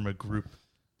chick from a group.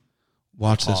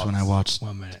 Watch this when I watch.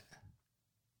 1 minute.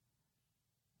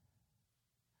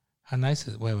 How nice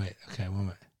is it? Wait. Okay, 1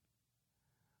 minute.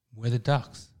 Where are the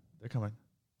ducks? They're coming.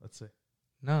 Let's see.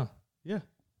 No. Yeah.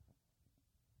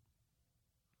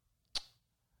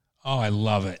 Oh, I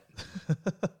love it.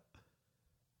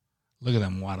 Look at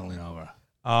them waddling over.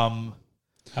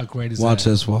 How great is Watch that?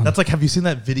 this one. That's like, have you seen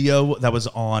that video that was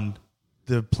on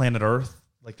the Planet Earth,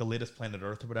 like the latest Planet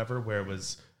Earth or whatever, where it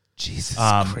was Jesus,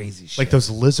 crazy shit. like those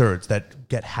lizards that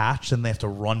get hatched and they have to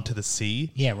run to the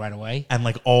sea. Yeah, right away. And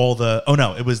like it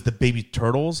was the baby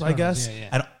turtles, I guess. yeah.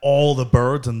 And all the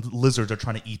birds and lizards are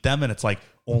trying to eat them, and it's like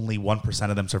only 1%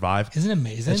 of them survive. Isn't it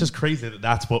amazing? It's just crazy that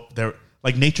that's what they're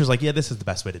like. Nature's like, yeah, this is the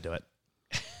best way to do it.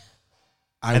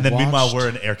 And then meanwhile, we're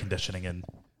in air conditioning, and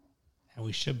how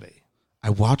we should be. I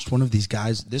watched one of these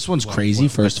guys. This one's crazy,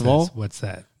 first of all. What's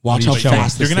that? Watch What how are you showing?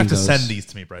 fast you're this gonna have to thing send goes. these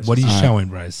to me, Bryce. What are you All right. showing,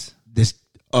 Bryce? This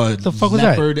the fuck was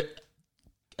that? leopard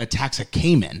attacks a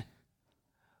caiman.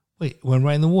 Wait, it went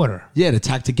right in the water. Yeah, it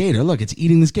attacked a gator. Look, it's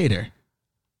eating this gator.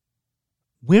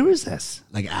 Where is this?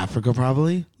 Like Africa,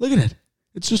 probably. Look at it.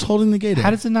 It's just holding the gator. How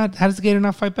does the gator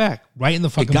not fight back? Right in the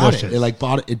it fucking got bushes. it? It like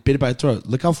it bit it by the throat.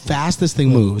 Look how fast this thing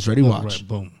moves. Ready? Look, Watch. right,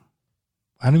 boom.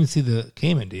 I don't even see the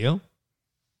caiman, do you?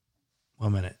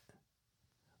 1 minute.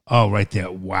 Oh, right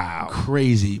there. Wow.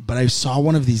 Crazy. But I saw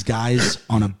one of these guys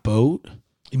on a boat.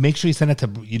 Make sure you send it to,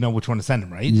 you know which one to send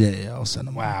him, right? Yeah, I'll send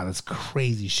them. Wow, that's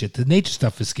crazy shit. The nature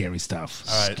stuff is scary stuff.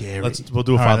 All right, Scary. we'll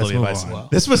do a All right, fatherly let's advice. move on.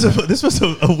 This was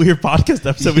a weird podcast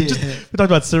episode. We talked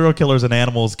about serial killers and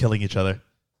animals killing each other.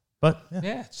 But yeah.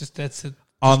 Yeah, it's just that's it.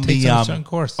 On Just the takes on a certain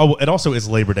course. Oh, it also is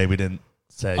Labor Day. We didn't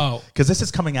say. Oh. Because this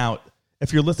is coming out.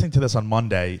 If you're listening to this on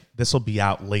Monday, this will be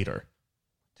out later.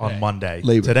 on Monday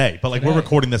Labor. today. But like we're Today.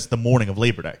 recording this the morning of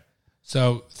Labor Day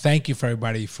So thank you for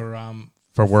everybody for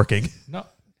working. no.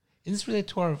 Is this related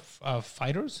to our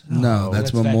fighters? No,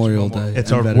 that's That's Memorial Veterans Day.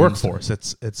 It's and our Veterans workworks.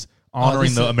 Day. It's honoring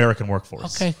this the is- American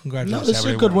workforce. Okay, No, congratulations. this is a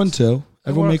Everybody good one works. too.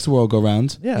 Everyone work. makes the world go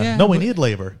round. Yeah. Yeah, No, we but- need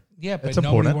labor. Yeah, but It's nobody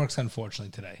important. works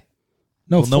unfortunately today.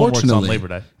 No, Well, no one works on fortunately, Labor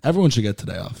Day. everyone should get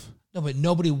today off. No, but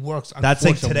nobody works. That's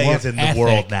like unfortunately. today Work is in the ethic-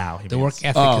 world now, he The means. work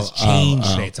ethic Oh, has changed.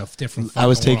 oh. today. It's a different. I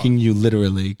was fucking taking world. you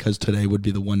literally because today would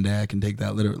be the one day I can take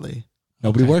that literally.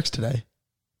 Nobody Okay. works today.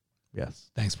 Yes.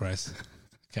 Thanks, Bryce.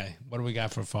 Okay, what do we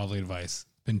got for fatherly advice?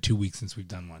 Been 2 weeks since we've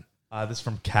done one. This is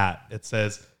from Kat. It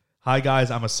says, "Hi guys,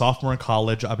 I'm a sophomore in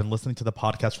college. I've been listening to the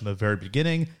podcast from the very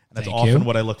beginning, and that's Thank often you.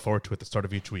 what I look forward to at the start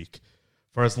of each week.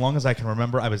 For as long as I can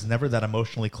remember, I was never that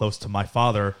emotionally close to my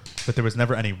father, but there was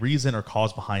never any reason or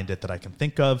cause behind it that I can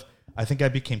think of. I think I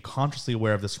became consciously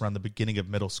aware of this around the beginning of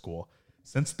middle school.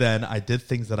 Since then, I did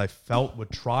things that I felt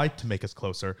would try to make us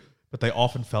closer, but they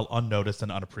often felt unnoticed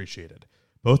and unappreciated.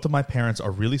 Both of my parents are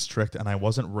really strict, and I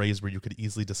wasn't raised where you could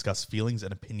easily discuss feelings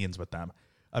and opinions with them.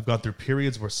 I've gone through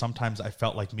periods where sometimes I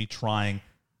felt like me trying,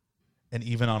 and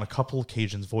even on a couple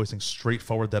occasions voicing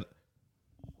straightforward that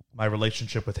my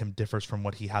relationship with him differs from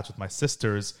what he has with my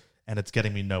sisters, and it's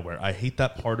getting me nowhere. I hate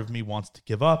that part of me wants to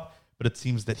give up, but it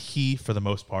seems that he, for the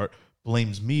most part,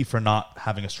 blames me for not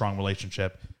having a strong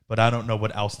relationship, but I don't know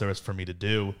what else there is for me to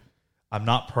do. I'm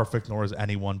not perfect, nor is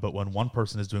anyone, but when one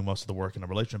person is doing most of the work in a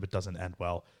relationship, it doesn't end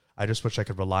well. I just wish I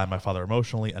could rely on my father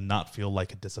emotionally and not feel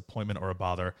like a disappointment or a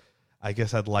bother. I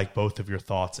guess I'd like both of your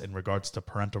thoughts in regards to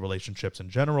parental relationships in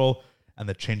general and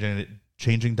the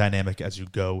changing dynamic as you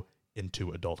go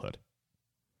into adulthood."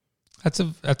 That's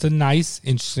a nice,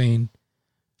 interesting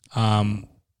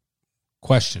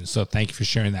question. So thank you for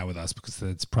sharing that with us because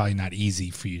it's probably not easy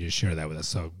for you to share that with us.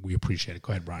 So we appreciate it.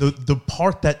 Go ahead, Brian. The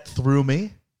part that threw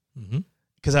me,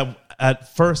 because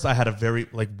at first I had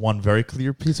one very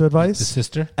clear piece of advice, The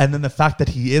sister. and then the fact that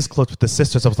he is close with the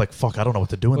sisters, I was like, "Fuck, I don't know what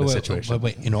to do in this situation."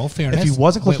 Wait. In all fairness, If he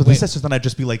wasn't close with the sisters, then I'd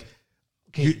just be like,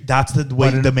 "That's the way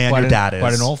the man your dad is."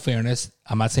 But in all fairness,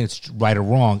 I'm not saying it's right or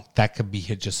wrong. That could be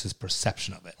just his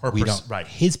perception of it. Right.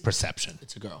 His perception.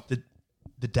 It's a girl.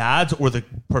 the dad's or the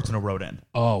person who wrote in.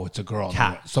 Oh, it's a girl.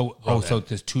 Cat. So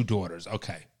there's two daughters.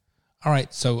 Okay. All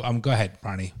right. So go ahead,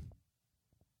 Barney.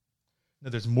 No,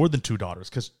 there's more than two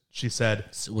daughters because she said,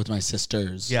 With my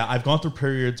sisters. "Yeah, I've gone through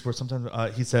periods where sometimes,"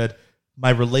 he said, "my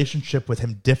relationship with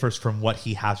him differs from what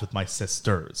he has with my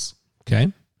sisters."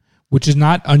 Okay. Which is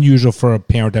not unusual for a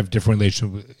parent to have a different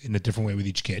relationship in a different way with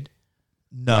each kid.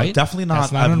 No, Right? definitely not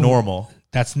That's not abnormal.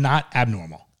 That's not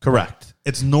abnormal Correct.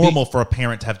 It's normal for a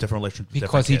parent to have different relationships with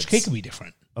because different each kid kids. can be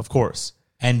different. Of course.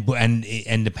 And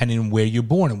depending on where you're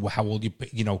born and how old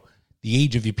the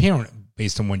age of your parent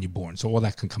based on when you're born. So all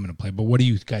that can come into play. But what do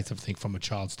you guys think from a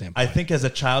child's standpoint? I think as a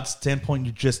child's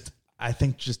standpoint, just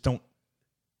don't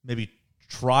maybe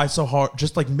try so hard.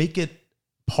 Just like make it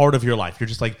part of your life. You're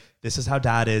just like, this is how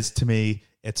dad is to me.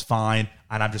 It's fine.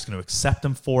 And I'm just going to accept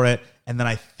him for it. And then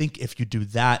I think if you do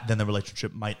that, then the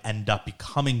relationship might end up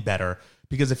becoming better.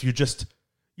 Because if you just,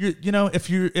 if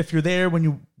you're there when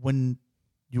you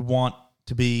want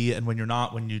to be and when you're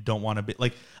not, when you don't want to be,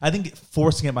 like, I think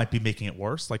forcing it might be making it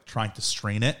worse, like trying to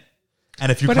strain it.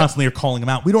 And if you constantly are calling him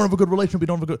out, we don't have a good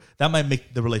relationship, that might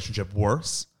make the relationship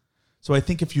worse. So I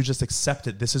think if you just accept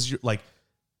it, this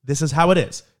is how it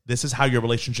is. This is how your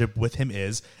relationship with him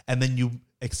is. And then you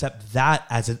accept that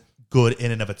as a good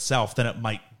in and of itself, then it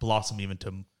might blossom even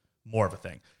to more of a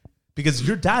thing. Because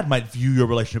your dad might view your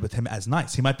relationship with him as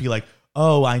nice. He might be like,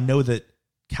 "Oh, I know that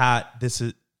Kat, this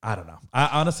is," I don't know.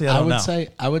 I don't know.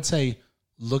 I would say,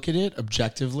 look at it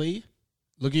objectively.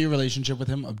 Look at your relationship with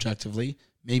him objectively.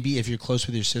 Maybe if you're close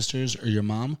with your sisters or your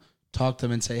mom, talk to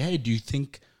them and say, "Hey, do you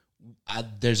think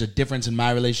there's a difference in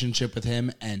my relationship with him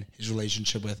and his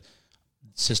relationship with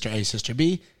sister A, sister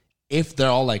B?" If they're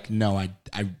all like, "No,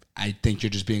 I think you're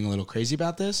just being a little crazy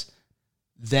about this,"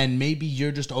 then maybe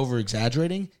you're just over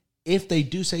exaggerating. If they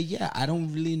do say, "Yeah, I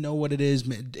don't really know what it is,"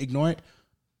 ignore it.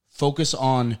 Focus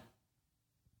on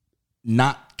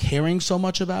not caring so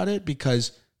much about it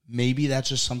because maybe that's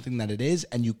just something that it is,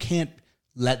 and you can't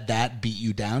let that beat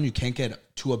you down. You can't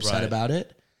get too upset about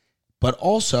it. But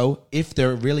also, if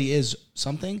there really is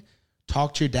something,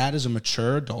 talk to your dad as a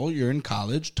mature adult. You're in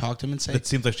college. Talk to him and say, It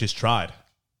seems like she's tried.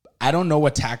 "I don't know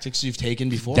what tactics you've taken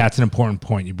before." That's an important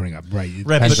point you bring up, right?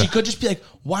 Right, But but she could just be like,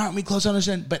 "Why aren't we close to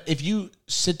understand?" But if you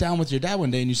sit down with your dad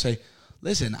one day and you say,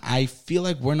 "Listen, I feel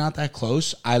like we're not that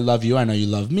close. I love you. I know you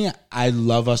love me. I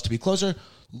love us to be closer,"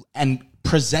 and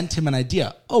present him an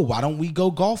idea. "Oh, why don't we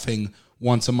go golfing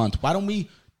once a month? Why don't we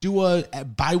do a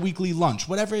bi-weekly lunch,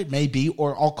 whatever it may be,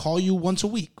 or I'll call you once a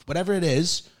week, whatever it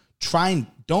is. Try and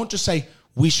don't just say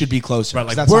we should be closer. Right,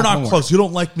 like That's we're gonna not close. work. You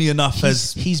don't like me enough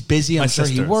as He's busy. I'm my sure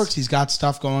he sisters. works. He's got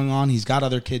stuff going on. He's got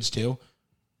other kids too.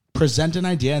 Present an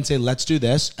idea and say, let's do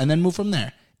this, and then move from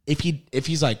there. If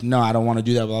he's like, no, I don't want to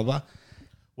do that, blah, blah.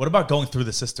 What about going through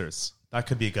the sisters? That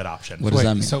could be a good option. What does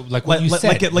that mean? So like what you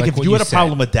said, like if what you had a said.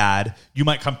 problem with dad, you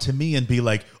might come to me and be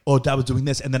like, "Oh, dad was doing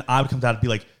this," and then I would come down and be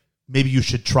like, "Maybe you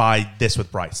should try this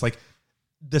with Bryce." Like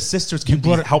the sisters can be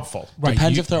helpful. Right,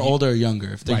 Depends you- if they're older or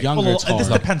younger. If they're Right. younger, Well, it's and this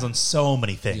hard. depends on so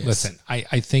many things. Listen,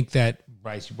 I think that,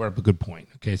 Bryce, you brought up a good point.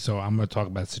 Okay, so I'm going to talk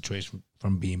about the situation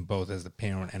from being both as the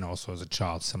parent and also as a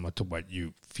child, similar to what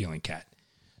you feeling, Kat.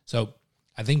 So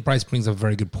I think Bryce brings up a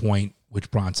very good point,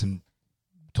 which Bronson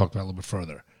talked about a little bit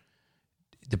further.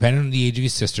 Depending on the age of your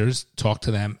sisters, talk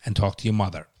to them and talk to your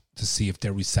mother to see if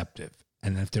they're receptive.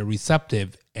 And if they're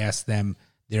receptive, ask them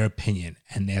their opinion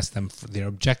and ask them for their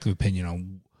objective opinion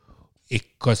on it.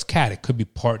 Because, Kat, it could be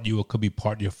part you, it could be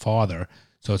part your father.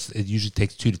 So it usually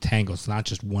takes two to tango. It's not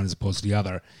just one as opposed to the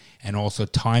other. And also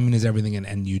timing is everything,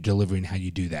 and you delivering how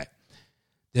you do that.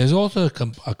 There's also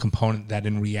a component that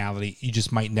in reality, you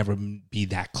just might never be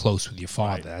that close with your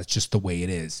father. Right. That's just the way it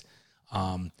is.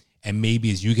 And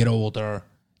maybe as you get older,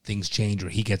 things change, or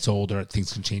he gets older,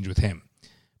 things can change with him.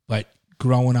 But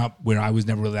growing up where I was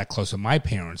never really that close with my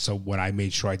parents, so what I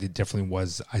made sure I did differently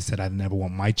was I said I never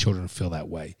want my children to feel that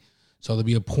way. So there'll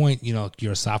be a point,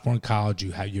 you're a sophomore in college,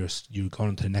 you're going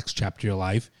into the next chapter of your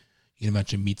life, you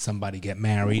eventually meet somebody, get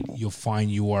married, you'll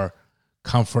find your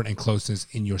comfort and closeness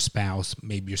in your spouse,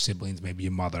 maybe your siblings, maybe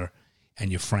your mother,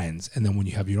 and your friends. And then when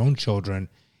you have your own children,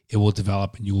 it will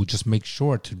develop, and you will just make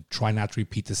sure to try not to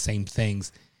repeat the same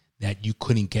things that you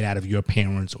couldn't get out of your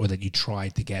parents or that you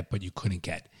tried to get but you couldn't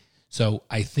get. So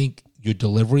I think your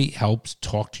delivery helps.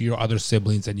 Talk to your other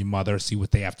siblings and your mother, see what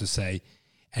they have to say.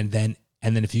 And then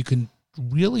if you can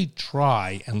really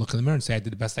try and look in the mirror and say, I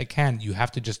did the best I can, you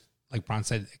have to just, like Bron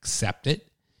said, accept it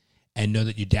and know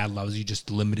that your dad loves you. Just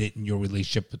limit it in your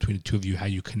relationship between the two of you, how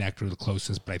you connect or the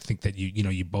closest. But I think that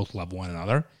you both love one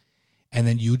another. And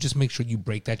then you just make sure you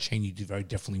break that chain. You do very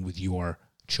differently with your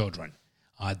children.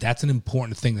 That's an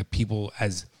important thing that people,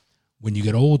 as when you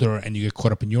get older and you get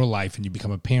caught up in your life and you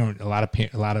become a parent, a lot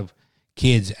of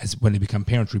kids, as when they become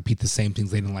parents, repeat the same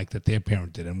things they didn't like that their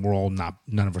parent did. And we're all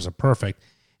none of us are perfect.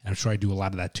 And I'm sure I do a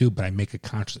lot of that too, but I make a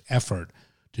conscious effort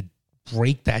to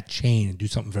break that chain and do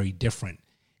something very different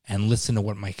and listen to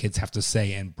what my kids have to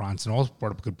say. And Bronson also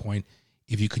brought up a good point.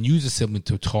 If you can use a sibling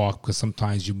to talk, because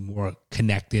sometimes you're more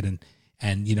connected and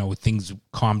things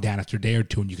calm down after a day or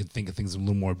two and you can think of things a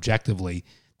little more objectively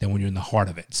than when you're in the heart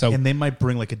of it. So, and they might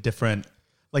bring like a different,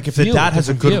 like if View, the dad has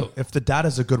a good, view. if the dad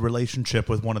has a good relationship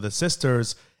with one of the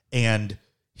sisters and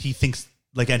he thinks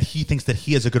that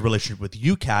he has a good relationship with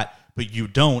you, Kat, but you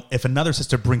don't. If another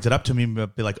sister brings it up to me,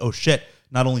 and be like, oh shit,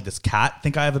 not only does Kat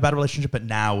think I have a bad relationship, but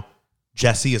now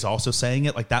Jesse is also saying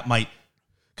it. Like that might,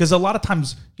 because a lot of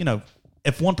times,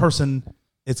 if one person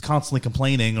is constantly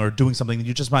complaining or doing something,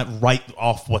 you just might write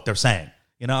off what they're saying,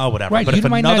 whatever. right, But you if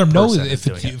might another not know person if is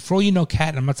doing it's you. it, For all you know, Kat,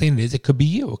 and I'm not saying it is, it could be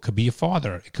you, it could be your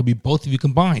father, it could be both of you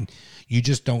combined. You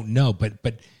just don't know. But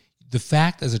the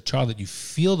fact as a child that you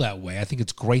feel that way, I think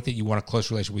it's great that you want a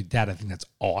close relationship with dad. I think that's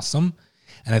awesome.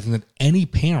 And I think that any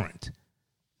parent,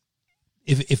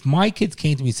 if my kids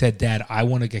came to me and said, Dad, I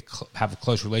want to have a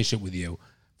close relationship with you,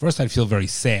 first I'd feel very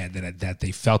sad that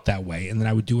they felt that way. And then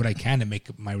I would do what I can to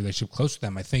make my relationship close with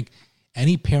them. I think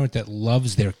any parent that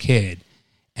loves their kid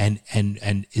and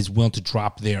is willing to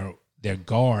drop their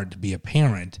guard to be a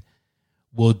parent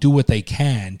will do what they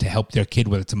can to help their kid,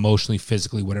 whether it's emotionally,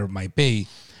 physically, whatever it might be,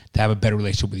 to have a better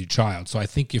relationship with your child. So I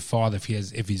think your father,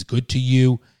 if he's good to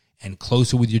you and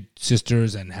closer with your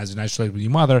sisters and has a nice relationship with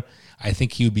your mother, I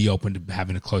think he would be open to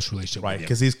having a close relationship right? with you.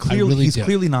 Because he's I really do.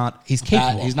 clearly not. He's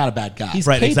capable. He's not a bad guy. He's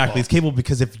Right, capable. exactly. He's capable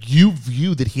because if you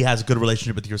view that he has a good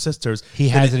relationship with your sisters, He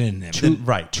then has it in him.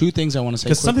 Right. Two things I want to say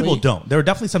Because some quickly. people don't. There are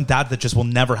definitely some dads that just will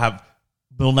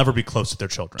never be close to their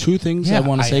children. Two things I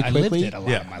want to say I quickly. lived it a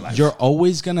lot of my life. You're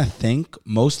always going to think,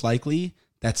 most likely,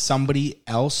 that somebody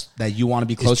else that you want to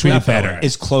be close treated with better.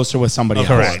 is closer with somebody else.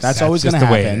 Correct. That's That's always just going to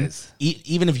the way it happen, is.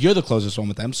 even if you're the closest one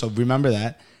with them. So remember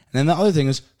that. And then the other thing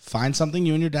is find something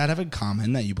you and your dad have in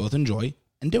common that you both enjoy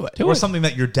and do it. Or something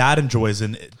that your dad enjoys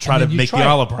and try And to then you make try the it.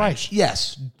 olive Right. branch.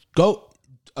 Yes. Go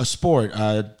a sport,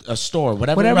 a store,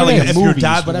 whatever. Whatever Right, it like is. if your movies,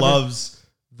 dad whatever. loves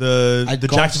the I'd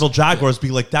go- Jacksonville Jaguars, be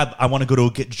like, Dad, I want to go to a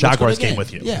Let's go to Jaguars the game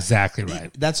with you. Yeah. Exactly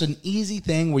right. That's an easy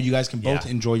thing where you guys can both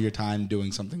Yeah. enjoy your time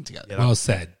doing something together. Well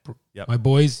said. Yep. My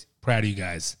boys, proud of you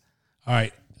guys. All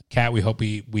right, Kat, we hope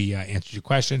we answered your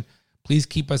question. Please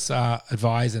keep us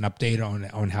advised and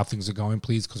updated on how things are going,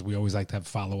 please, because we always like to have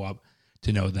follow-up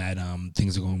to know that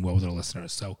things are going well with our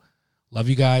listeners. So love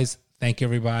you guys. Thank you,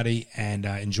 everybody, and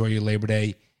enjoy your Labor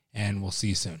Day, and we'll see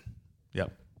you soon.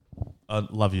 Yep.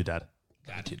 Love you, Dad.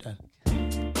 Got you, Dad.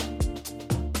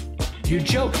 You're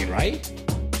joking, right?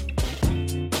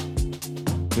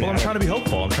 Well, I'm trying to be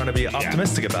hopeful. I'm trying to be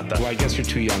optimistic about that. Well, I guess you're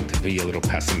too young to be a little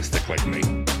pessimistic like me.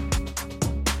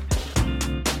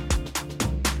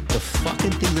 The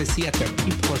fucking things I see out there,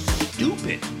 people are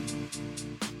stupid.